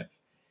to kind of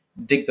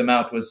dig them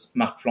out was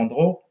Marc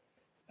Flandreau.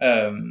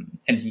 And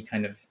he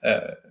kind of,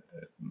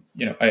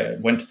 I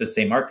went to the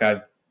same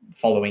archive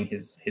following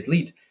his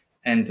lead.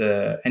 And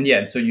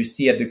so you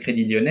see at the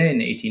Crédit Lyonnais in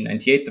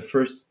 1898, the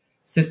first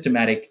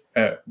systematic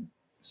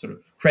sort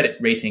of credit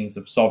ratings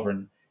of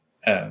sovereign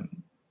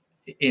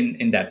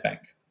in that bank.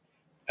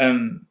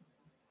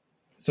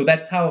 So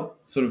that's how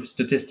sort of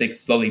statistics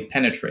slowly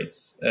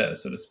penetrates,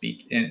 so to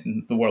speak,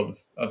 in the world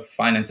of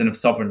finance and of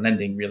sovereign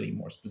lending, really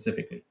more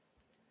specifically.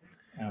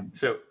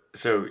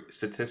 So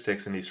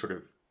statistics and these sort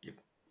of,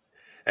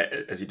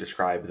 as you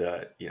described,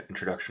 the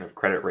introduction of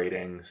credit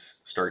ratings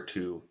start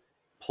to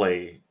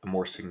play a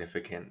more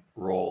significant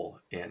role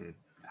in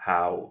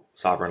how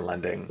sovereign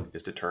lending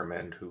is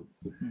determined, who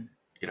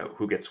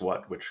gets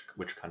what,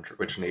 which country,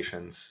 which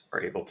nations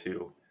are able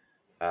to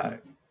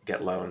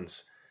get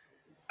loans.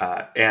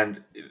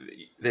 And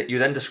that you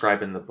then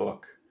describe in the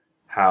book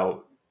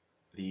how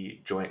the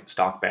joint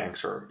stock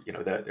banks, or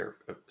their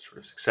sort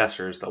of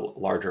successors, the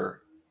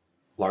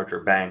larger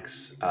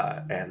banks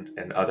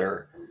and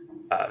other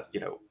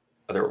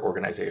other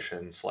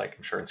organizations like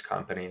insurance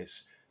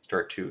companies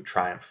start to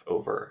triumph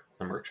over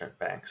the merchant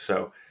banks.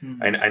 So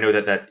I know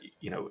that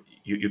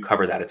you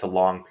cover that. It's a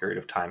long period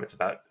of time. It's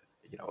about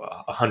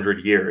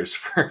 100 years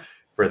for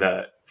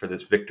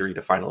this victory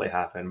to finally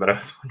happen. But I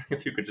was wondering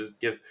if you could just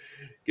give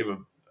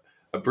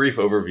a brief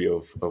overview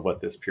of what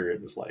this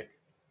period was like.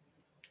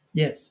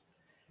 Yes.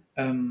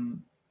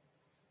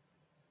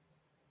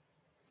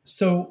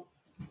 So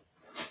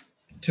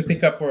to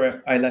pick up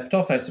where I left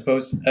off, I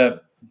suppose,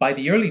 by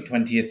the early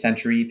 20th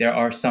century, there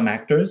are some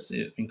actors,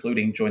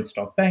 including joint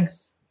stock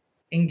banks,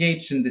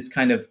 engaged in this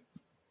kind of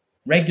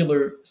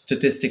regular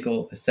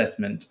statistical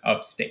assessment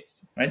of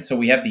states, right? So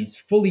we have these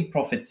fully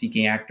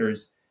profit-seeking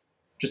actors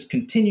just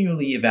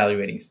continually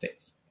evaluating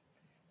states.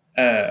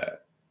 The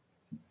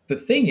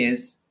thing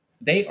is,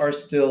 they are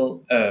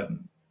still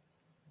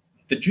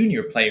the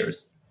junior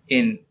players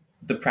in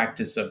the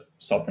practice of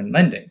sovereign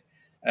lending.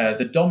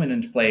 The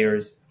dominant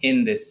players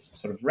in this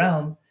sort of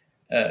realm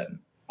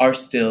are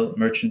still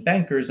merchant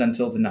bankers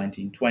until the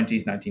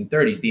 1920s,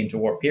 1930s, the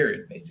interwar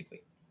period,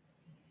 basically.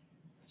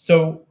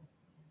 So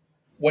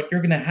what you're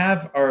going to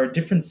have are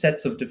different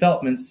sets of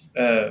developments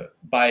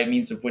by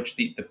means of which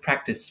the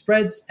practice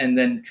spreads and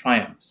then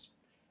triumphs.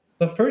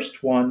 The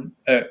first one,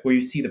 where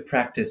you see the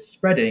practice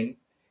spreading,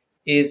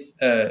 is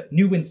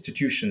new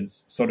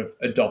institutions sort of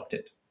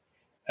adopted.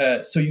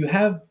 So you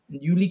have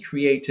newly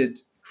created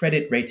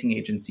credit rating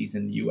agencies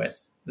in the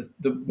US,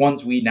 the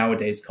ones we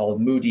nowadays call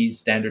Moody's,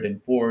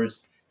 Standard &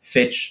 Poor's,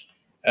 Fitch.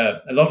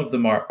 A lot of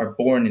them are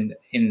born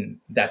in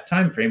that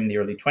time frame in the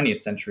early 20th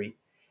century.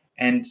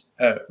 And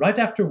right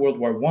after World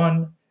War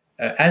I,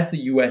 as the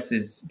US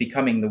is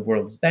becoming the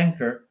world's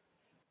banker,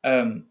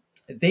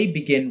 they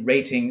begin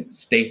rating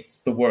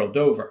states the world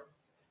over.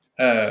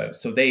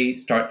 So they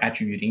start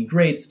attributing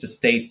grades to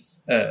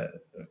states, a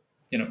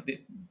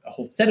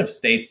whole set of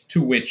states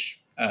to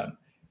which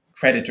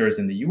creditors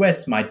in the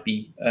US might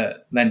be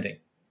lending.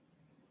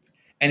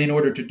 And in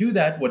order to do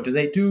that, what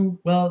do?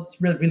 Well,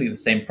 it's really the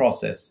same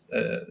process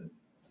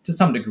to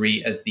some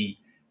degree as the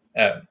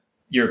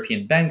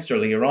European banks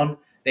earlier on.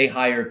 They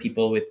hire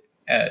people with,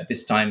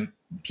 this time,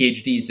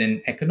 PhDs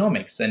in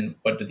economics. And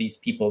what do these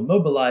people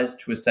mobilize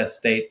to assess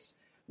states?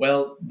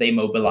 Well, they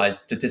mobilize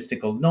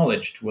statistical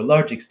knowledge to a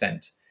large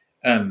extent.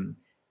 You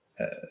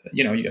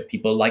have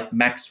people like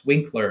Max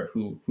Winkler,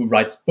 who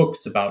writes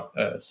books about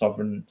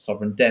sovereign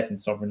debt and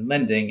sovereign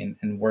lending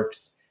and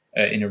works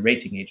in a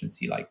rating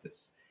agency like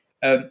this.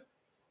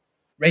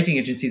 rating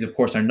agencies, of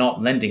course, are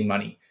not lending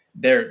money.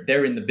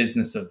 They're in the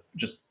business of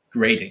just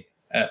grading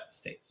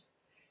states.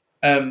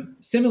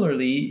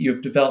 Similarly, you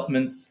have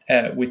developments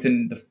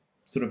within the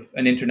sort of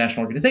an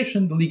international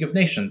organization, the League of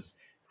Nations,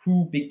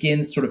 who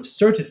begins sort of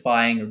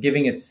certifying or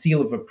giving its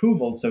seal of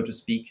approval, so to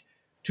speak,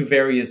 to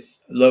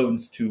various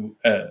loans to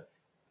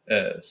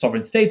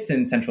sovereign states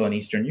in Central and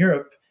Eastern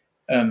Europe.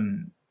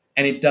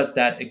 And it does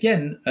that,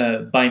 again,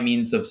 by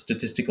means of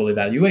statistical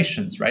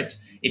evaluations, right?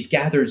 It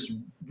gathers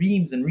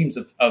reams and reams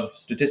of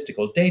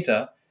statistical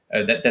data.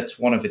 That's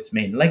one of its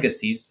main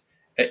legacies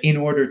in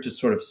order to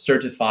sort of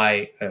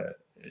certify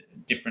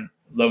different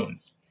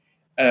loans.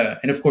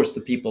 And of course,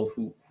 the people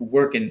who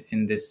work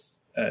in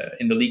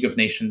the League of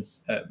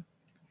Nations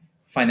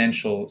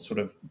financial sort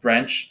of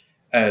branch,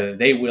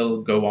 they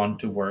will go on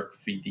to work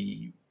for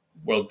the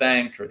World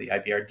Bank or the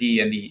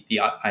IBRD and the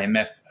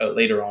IMF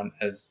later on,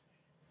 as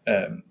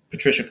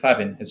Patricia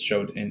Clavin has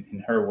showed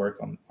in her work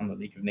on the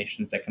League of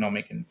Nations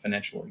Economic and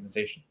Financial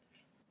Organization.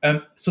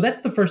 So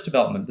that's the first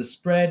development, the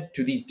spread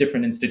to these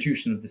different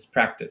institutions of this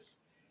practice.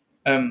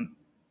 The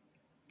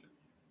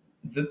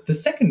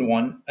second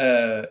one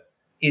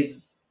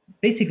is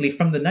basically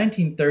from the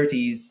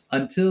 1930s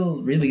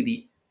until really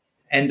the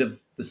end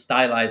of the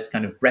stylized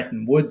kind of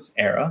Bretton Woods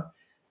era.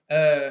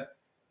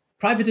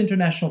 Private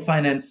international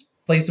finance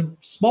plays a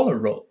smaller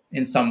role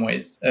in some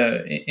ways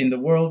in the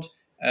world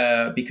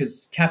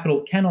because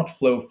capital cannot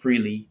flow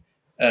freely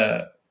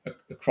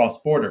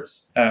across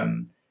borders.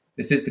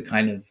 This is the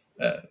kind of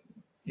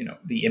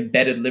the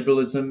embedded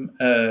liberalism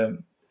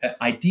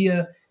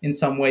idea. In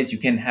some ways, you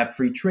can have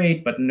free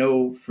trade, but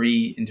no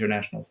free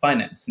international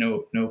finance,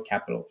 no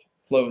capital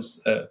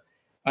flows,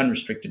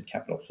 unrestricted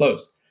capital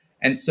flows.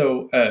 And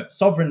so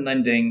sovereign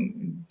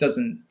lending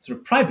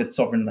private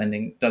sovereign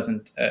lending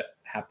doesn't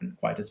happen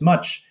quite as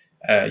much.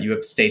 You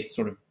have states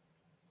sort of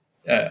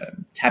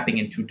tapping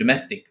into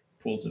domestic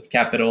pools of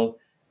capital.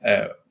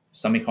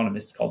 Some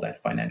economists call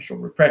that financial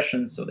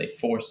repression. So they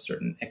force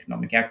certain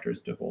economic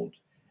actors to hold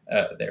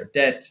their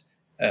debt,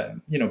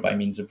 by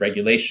means of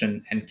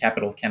regulation, and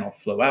capital cannot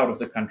flow out of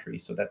the country.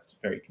 So that's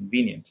very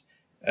convenient.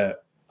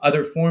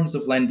 Other forms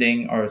of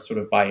lending are sort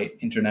of by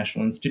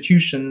international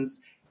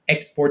institutions,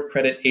 export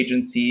credit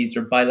agencies,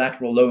 or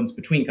bilateral loans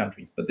between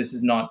countries. But this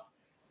is not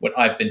what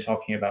I've been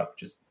talking about,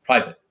 which is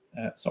private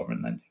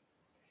sovereign lending.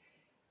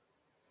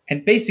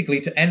 And basically,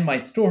 to end my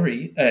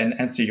story and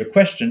answer your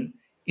question,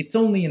 it's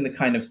only in the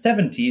kind of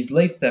 70s,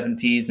 late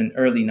 70s and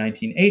early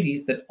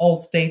 1980s that all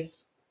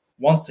states,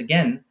 once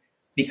again,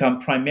 become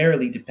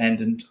primarily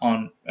dependent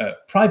on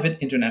private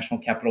international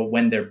capital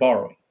when they're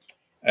borrowing,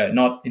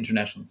 not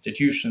international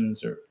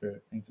institutions or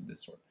things of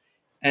this sort.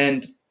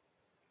 And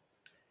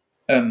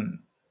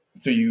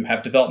so you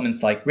have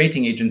developments like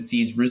rating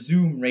agencies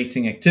resume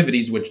rating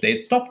activities, which they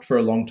had stopped for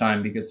a long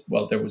time because,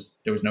 well, there was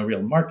no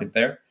real market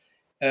there.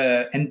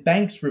 And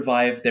banks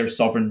revive their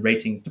sovereign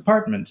ratings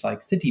department,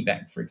 like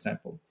Citibank, for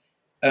example.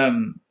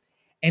 And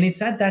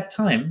it's at that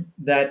time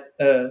that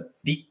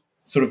the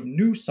sort of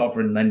new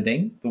sovereign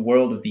lending, the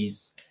world of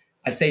these,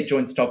 I say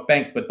joint stock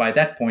banks, but by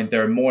that point,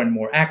 there are more and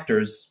more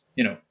actors,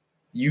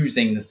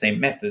 using the same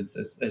methods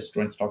as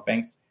joint stock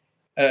banks,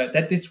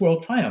 that this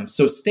world triumphs.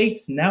 So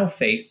states now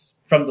face,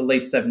 from the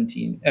late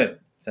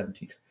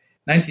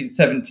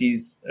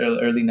 1970s,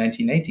 early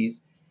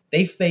 1980s,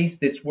 they face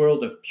this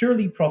world of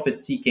purely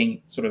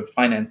profit-seeking sort of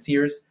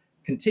financiers,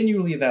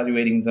 continually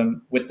evaluating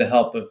them with the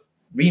help of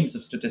reams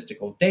of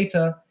statistical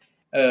data.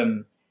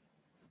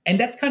 And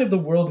that's kind of the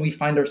world we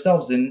find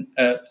ourselves in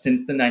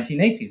since the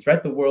 1980s,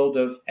 right? The world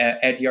of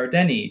Ed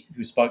Yardeni,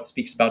 who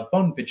speaks about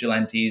bond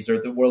vigilantes,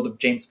 or the world of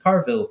James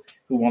Carville,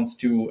 who wants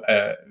to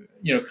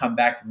come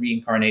back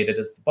reincarnated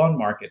as the bond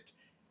market.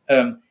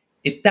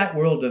 It's that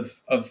world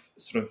of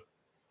sort of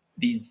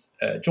these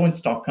joint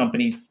stock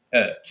companies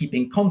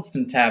keeping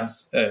constant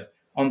tabs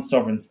on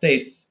sovereign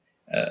states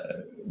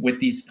with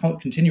these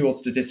continual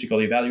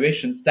statistical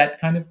evaluations that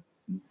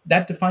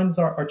defines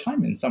our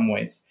time in some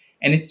ways.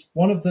 And it's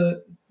one of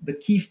the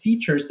key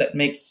features that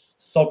makes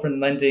sovereign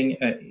lending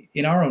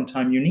in our own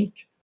time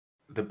unique.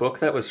 The book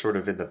that was sort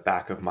of in the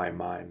back of my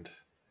mind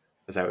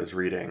as I was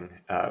reading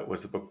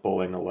was the book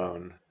Bowling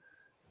Alone.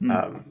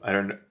 I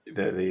don't know,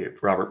 the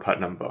Robert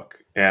Putnam book.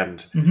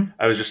 And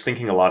I was just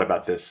thinking a lot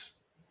about this,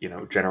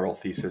 general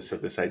thesis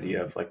of this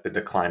idea of like the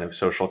decline of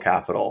social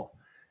capital.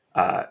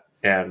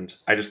 And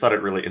I just thought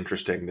it really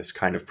interesting, this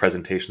kind of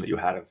presentation that you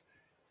had of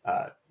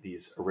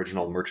these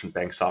original merchant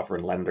bank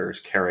sovereign lenders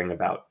caring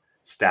about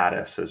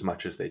status as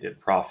much as they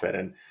did profit.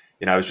 And,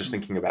 I was just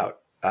thinking about,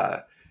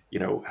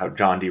 how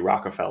John D.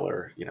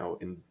 Rockefeller,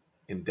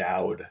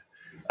 endowed,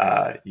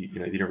 the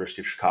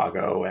University of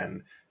Chicago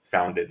and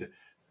founded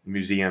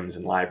museums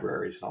and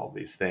libraries and all of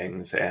these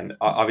things. And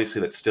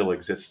obviously that still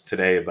exists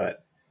today,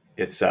 but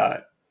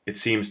it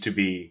seems to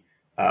be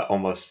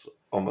almost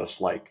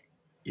like,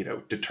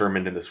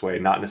 determined in this way,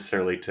 not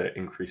necessarily to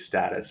increase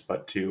status,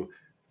 but to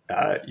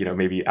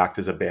maybe act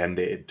as a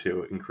Band-Aid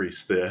to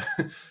increase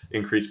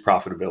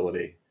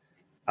profitability.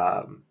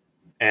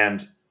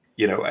 And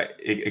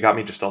it got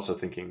me just also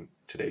thinking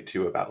today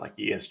too about like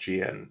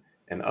ESG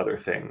and other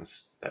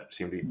things that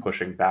seem to be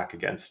pushing back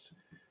against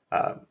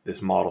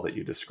this model that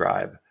you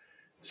describe.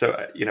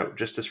 So,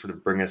 just to sort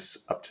of bring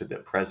us up to the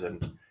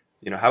present,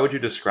 how would you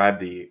describe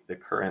the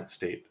current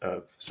state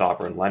of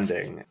sovereign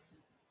lending?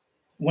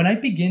 When I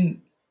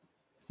begin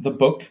the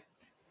book,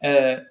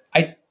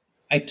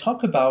 I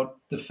talk about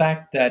the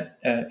fact that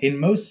in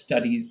most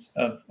studies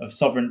of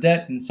sovereign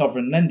debt and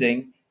sovereign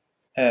lending,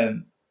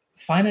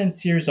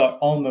 financiers are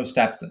almost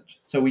absent.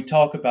 So we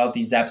talk about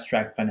these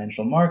abstract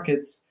financial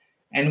markets,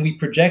 and we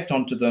project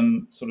onto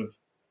them sort of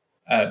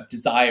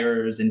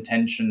desires,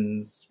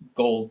 intentions,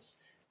 goals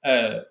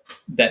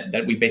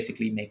that we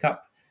basically make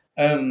up,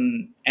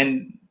 and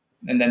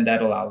then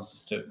that allows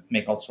us to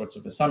make all sorts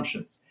of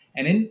assumptions.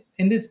 And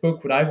in this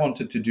book, what I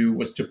wanted to do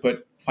was to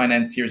put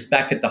financiers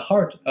back at the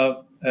heart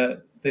of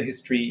the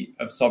history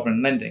of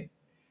sovereign lending,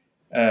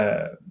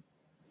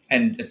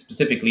 and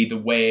specifically the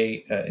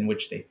way in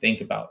which they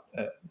think about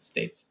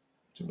states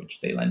to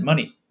which they lend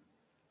money.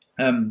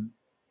 And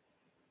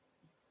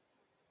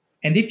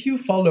if you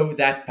follow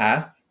that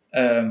path,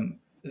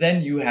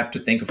 then you have to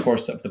think, of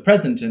course, of the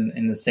present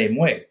in the same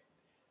way.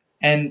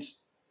 And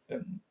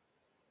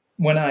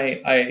when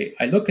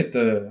I look at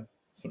the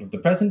sort of the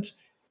present,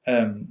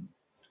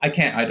 I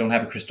don't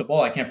have a crystal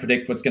ball. I can't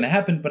predict what's going to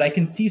happen, but I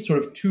can see sort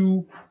of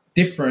two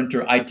different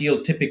or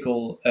ideal,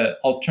 typical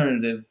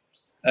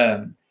alternatives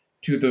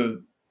to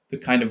the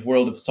kind of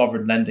world of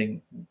sovereign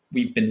lending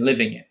we've been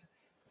living in.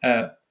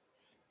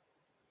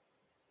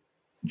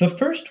 The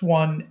first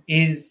one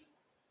is,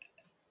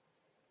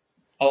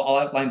 I'll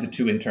outline the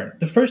two in turn.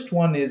 The first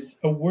one is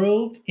a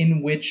world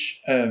in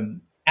which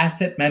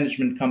asset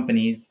management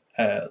companies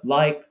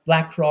like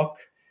BlackRock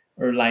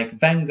or like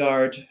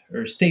Vanguard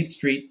or State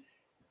Street,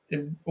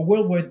 a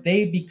world where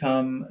they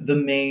become the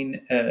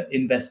main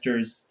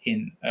investors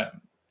in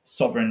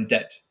sovereign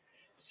debt.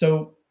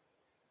 So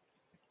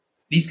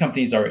these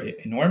companies are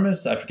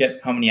enormous. I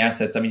forget how many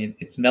assets. I mean,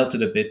 it's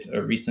melted a bit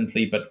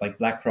recently, but like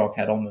BlackRock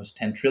had almost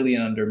 10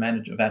 trillion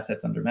of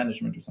assets under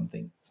management or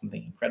something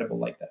incredible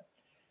like that.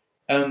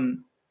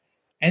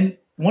 And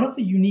one of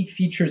the unique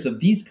features of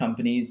these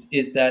companies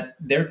is that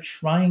they're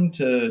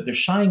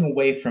shying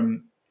away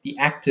from the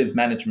active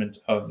management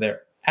of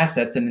their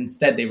assets, and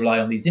instead they rely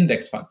on these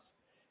index funds.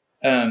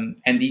 And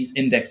these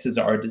indexes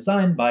are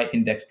designed by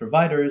index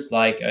providers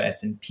like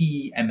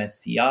S&P,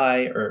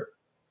 MSCI, or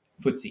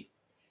FTSE.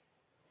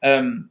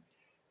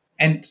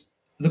 And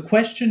the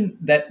question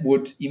that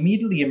would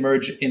immediately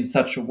emerge in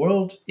such a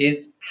world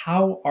is,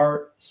 how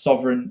are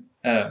sovereign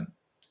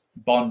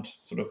bond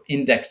sort of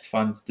index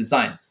funds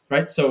designed,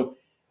 right? So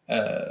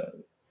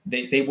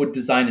they would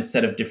design a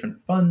set of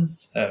different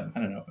funds,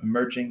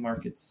 emerging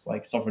markets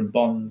like sovereign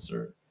bonds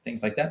or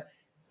things like that.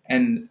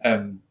 And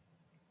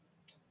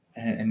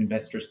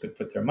investors could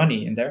put their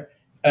money in there.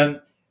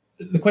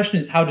 The question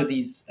is, how do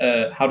these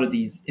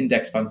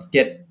index funds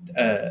get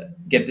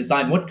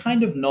designed? What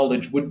kind of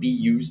knowledge would be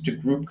used to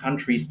group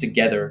countries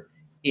together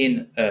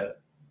in a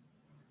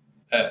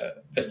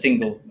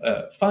single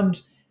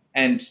fund,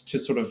 and to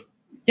sort of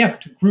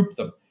to group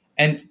them?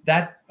 And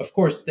that, of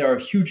course, there are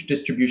huge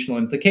distributional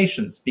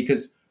implications,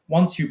 because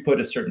once you put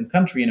a certain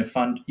country in a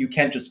fund, you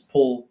can't just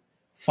pull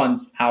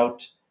funds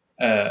out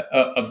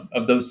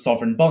of those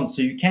sovereign bonds.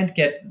 So you can't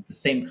get the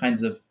same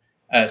kinds of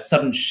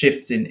sudden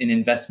shifts in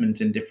investment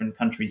in different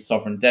countries'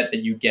 sovereign debt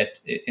that you get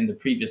in the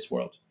previous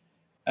world.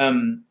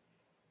 There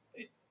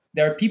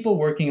are people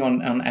working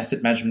on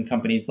asset management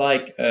companies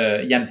like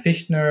Jan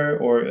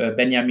Fichtner or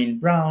Benjamin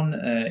Brown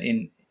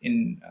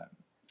in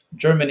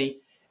Germany.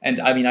 And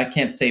I mean, I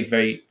can't say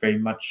very, very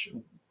much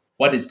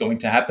what is going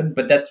to happen,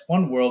 but that's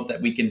one world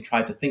that we can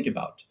try to think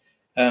about.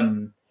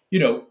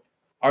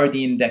 Are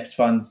the index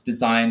funds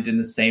designed in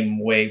the same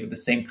way, with the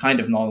same kind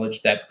of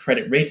knowledge that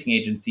credit rating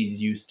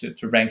agencies use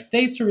to rank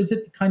states, or is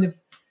it a kind of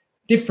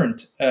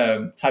different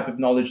type of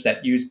knowledge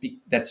that's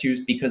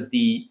used because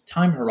the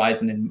time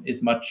horizon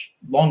is much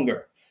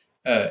longer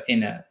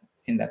in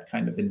that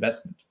kind of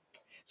investment?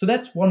 So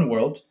that's one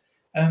world.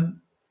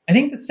 I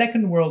think the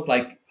second world,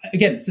 like,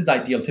 again, this is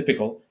ideal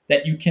typical,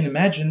 that you can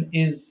imagine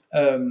is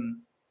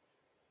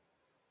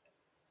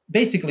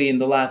basically in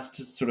the last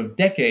sort of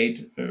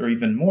decade or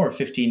even more,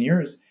 15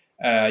 years,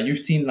 you've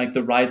seen like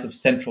the rise of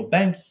central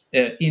banks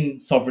in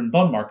sovereign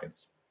bond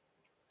markets.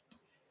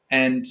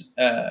 And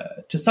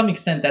to some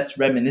extent, that's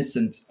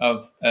reminiscent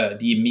of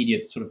the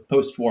immediate sort of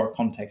post-war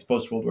context,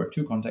 post-World War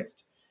II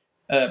context.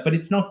 But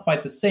it's not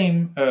quite the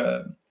same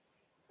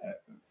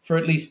for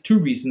at least two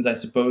reasons, I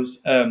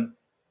suppose.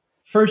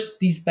 First,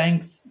 these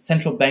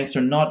central banks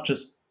are not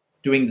just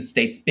doing the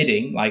state's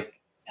bidding, like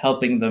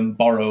helping them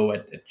borrow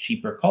at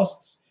cheaper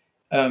costs.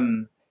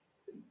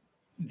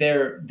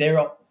 They're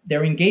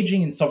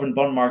engaging in sovereign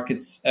bond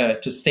markets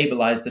to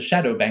stabilize the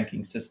shadow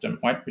banking system,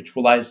 right, which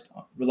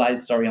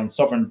relies on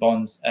sovereign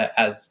bonds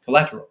as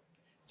collateral.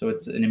 So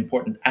it's an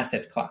important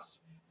asset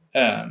class,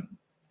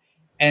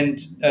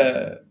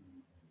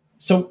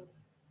 so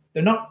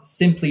they're not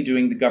simply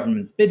doing the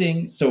government's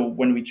bidding. So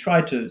when we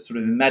try to sort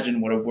of imagine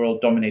what a world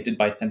dominated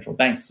by central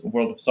banks, a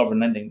world of sovereign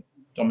lending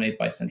dominated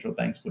by central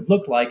banks would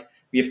look like,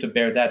 we have to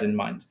bear that in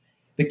mind.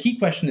 The key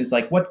question is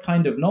like, what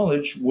kind of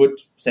knowledge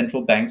would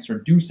central banks or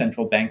do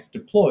central banks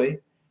deploy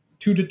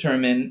to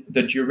determine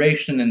the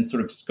duration and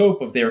sort of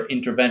scope of their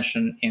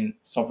intervention in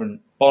sovereign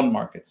bond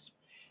markets?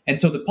 And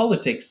so the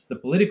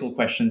political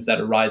questions that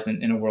arise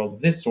in a world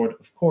of this sort,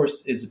 of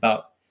course, is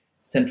about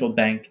central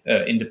bank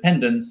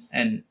independence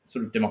and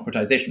sort of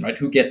democratization, right?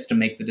 Who gets to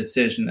make the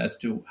decision as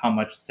to how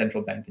much the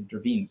central bank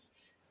intervenes?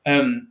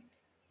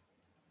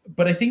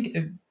 But I think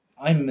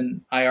I'm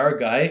an IR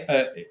guy.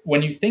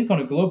 When you think on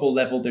a global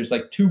level, there's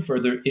like two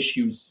further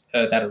issues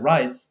that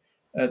arise.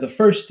 The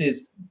first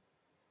is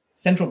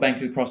central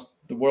banks across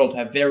the world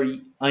have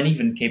very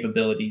uneven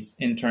capabilities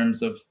in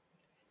terms of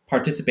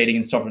participating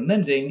in sovereign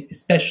lending,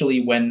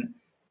 especially when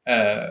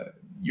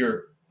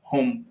your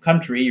home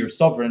country, your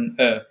sovereign,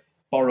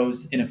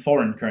 borrows in a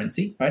foreign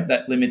currency, right?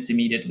 That limits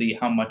immediately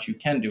how much you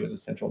can do as a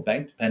central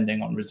bank,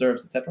 depending on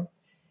reserves, etc.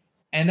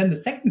 And then the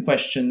second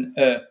question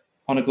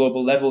on a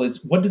global level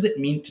is, what does it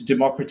mean to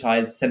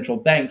democratize central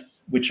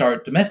banks, which are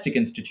domestic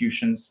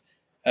institutions,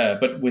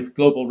 but with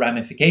global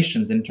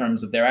ramifications in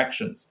terms of their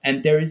actions?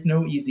 And there is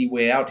no easy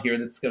way out here.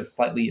 That's a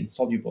slightly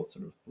insoluble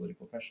sort of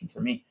political question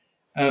for me.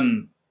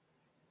 So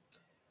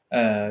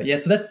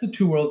that's the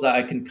two worlds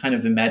I can kind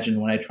of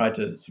imagine when I try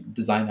to sort of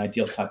design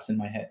ideal types in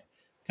my head.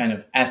 Kind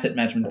of asset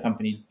management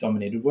company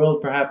dominated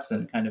world, perhaps,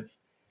 and kind of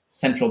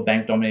central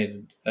bank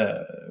dominated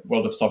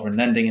world of sovereign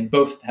lending. And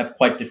both have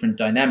quite different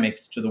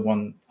dynamics to the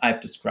one I've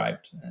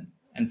described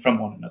and from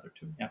one another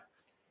too. Yeah.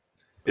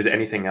 Is there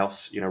anything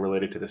else,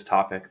 related to this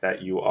topic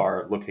that you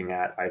are looking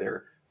at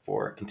either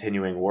for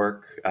continuing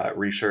work,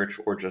 research,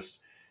 or just,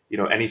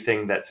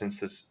 anything that since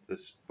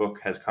this book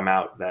has come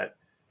out that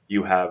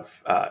you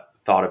have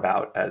thought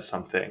about as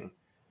something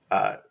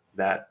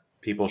that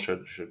people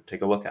should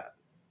take a look at?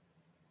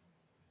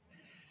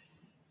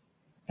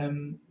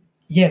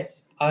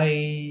 Yes,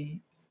 I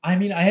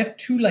mean, I have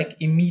two like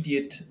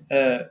immediate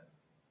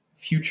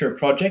future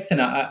projects,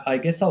 and I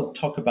guess I'll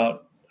talk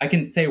about. I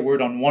can say a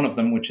word on one of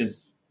them, which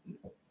is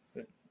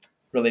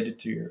related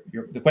to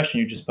the question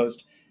you just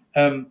posed.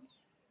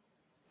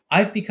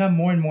 I've become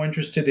more and more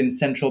interested in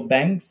central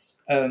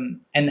banks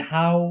and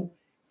how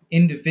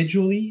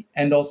individually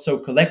and also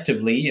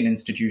collectively in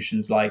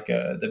institutions like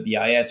the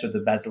BIS or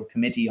the Basel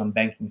Committee on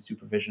Banking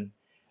Supervision,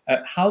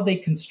 how they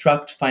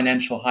construct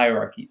financial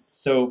hierarchies.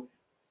 So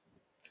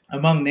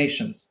among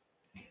nations.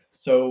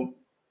 So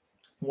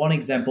one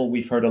example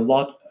we've heard a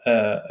lot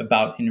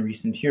about in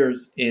recent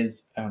years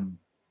is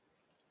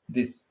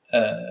these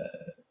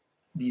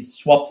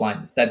swap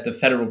lines that the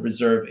Federal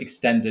Reserve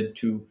extended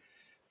to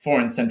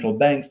foreign central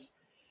banks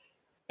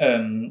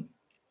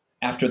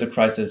after the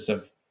crisis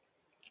of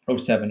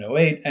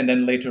 07-08, and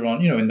then later on,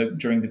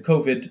 during the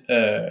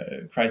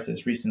COVID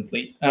crisis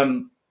recently.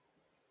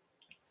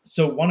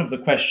 So one of the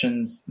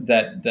questions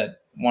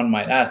that one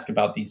might ask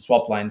about these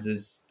swap lines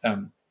is,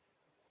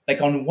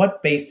 on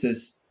what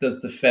basis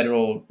does the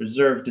Federal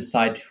Reserve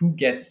decide who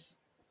gets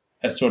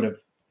a sort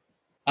of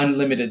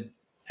unlimited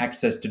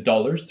access to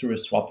dollars through a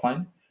swap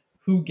line,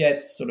 who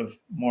gets sort of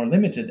more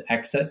limited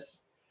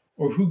access,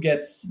 or who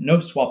gets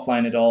no swap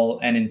line at all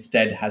and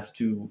instead has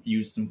to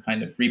use some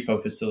kind of repo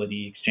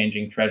facility,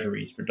 exchanging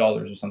treasuries for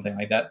dollars or something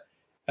like that?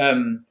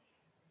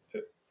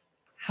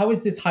 How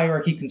is this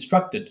hierarchy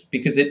constructed?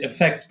 Because it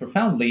affects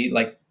profoundly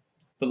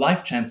the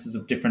life chances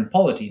of different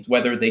polities,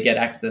 whether they get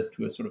access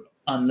to a sort of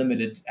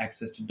unlimited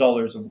access to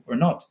dollars or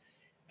not.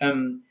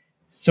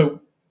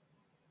 So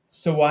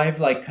I have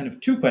kind of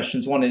two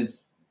questions. One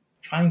is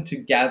trying to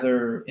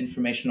gather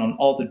information on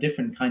all the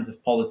different kinds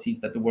of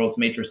policies that the world's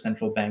major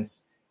central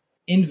banks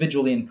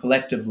individually and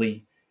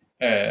collectively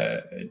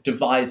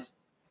devise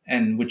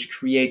and which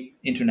create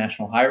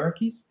international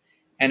hierarchies.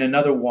 And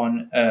another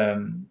one,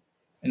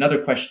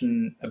 another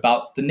question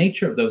about the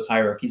nature of those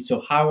hierarchies.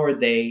 So how are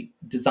they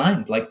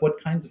designed? What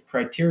kinds of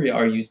criteria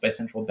are used by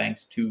central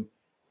banks to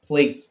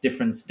place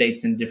different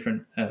states in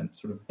different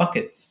sort of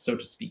buckets, so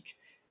to speak?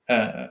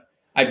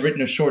 I've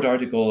written a short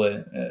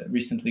article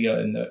recently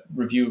in the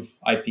review of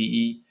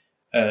IPE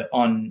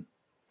on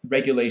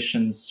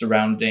regulations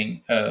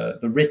surrounding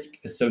the risk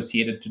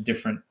associated to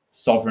different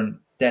sovereign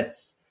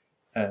debts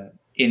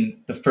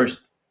in the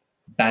first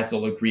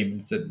Basel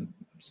Agreement. It's an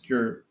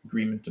obscure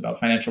agreement about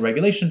financial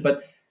regulation,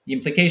 but the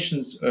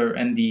implications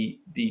and the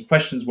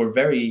questions were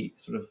very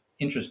sort of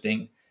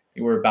interesting.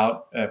 They were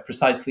about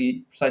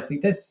precisely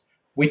this: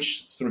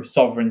 which sort of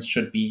sovereigns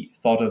should be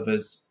thought of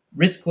as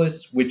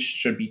riskless, which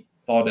should be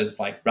thought as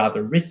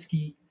rather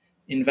risky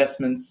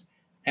investments.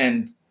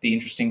 And the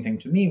interesting thing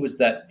to me was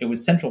that it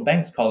was central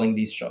banks calling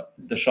these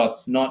the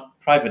shots, not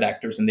private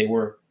actors, and they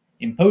were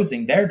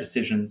imposing their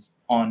decisions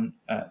on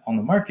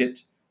the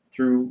market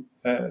through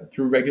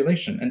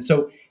regulation. And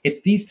so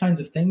it's these kinds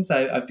of things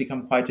I've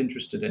become quite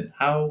interested in,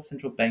 how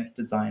central banks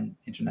design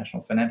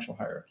international financial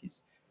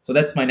hierarchies. So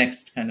that's my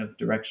next kind of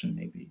direction,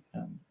 maybe.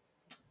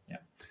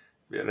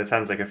 Yeah, that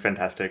sounds like a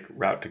fantastic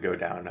route to go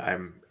down.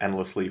 I'm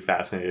endlessly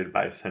fascinated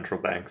by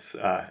central banks.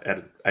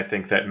 And I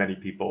think that many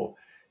people,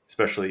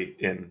 especially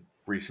in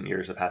recent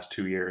years, the past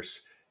 2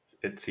 years,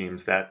 it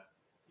seems that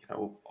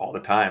all the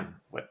time,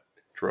 what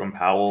Jerome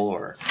Powell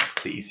or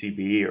the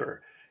ECB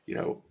or,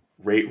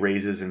 rate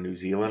raises in New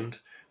Zealand,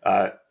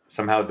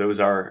 somehow those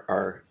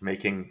are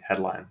making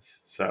headlines.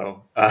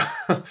 So,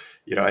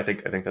 I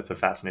think that's a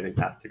fascinating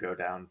path to go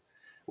down.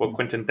 Well,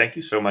 Quintin, thank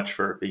you so much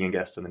for being a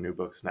guest on the New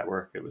Books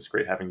Network. It was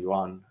great having you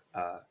on.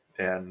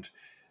 And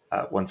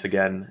once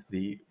again,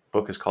 the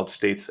book is called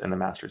States and the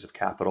Masters of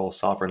Capital,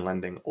 Sovereign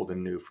Lending, Old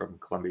and New from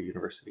Columbia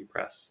University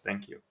Press.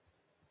 Thank you.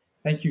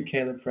 Thank you,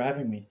 Caleb, for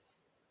having me.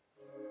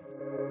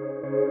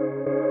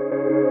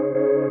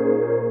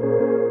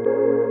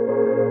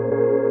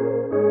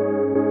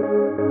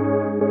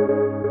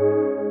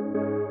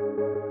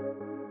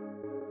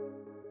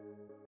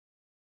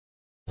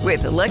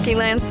 With the Lucky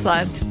Land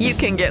Slots, you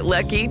can get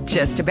lucky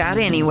just about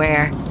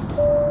anywhere.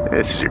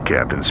 This is your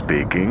captain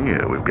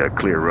speaking. We've got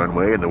clear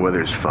runway and the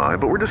weather's fine,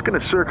 but we're just going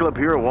to circle up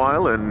here a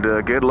while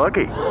and get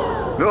lucky.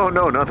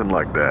 No, nothing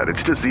like that.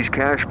 It's just these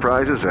cash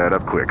prizes add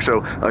up quick.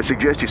 So I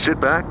suggest you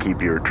sit back,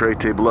 keep your tray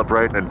table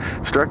upright, and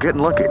start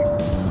getting lucky.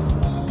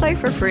 Play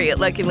for free at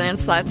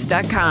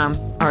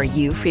LuckyLandSlots.com. Are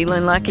you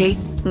feeling lucky?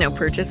 No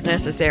purchase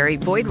necessary.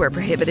 Void where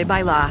prohibited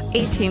by law.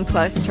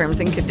 18+ terms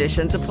and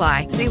conditions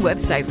apply. See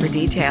website for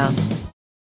details.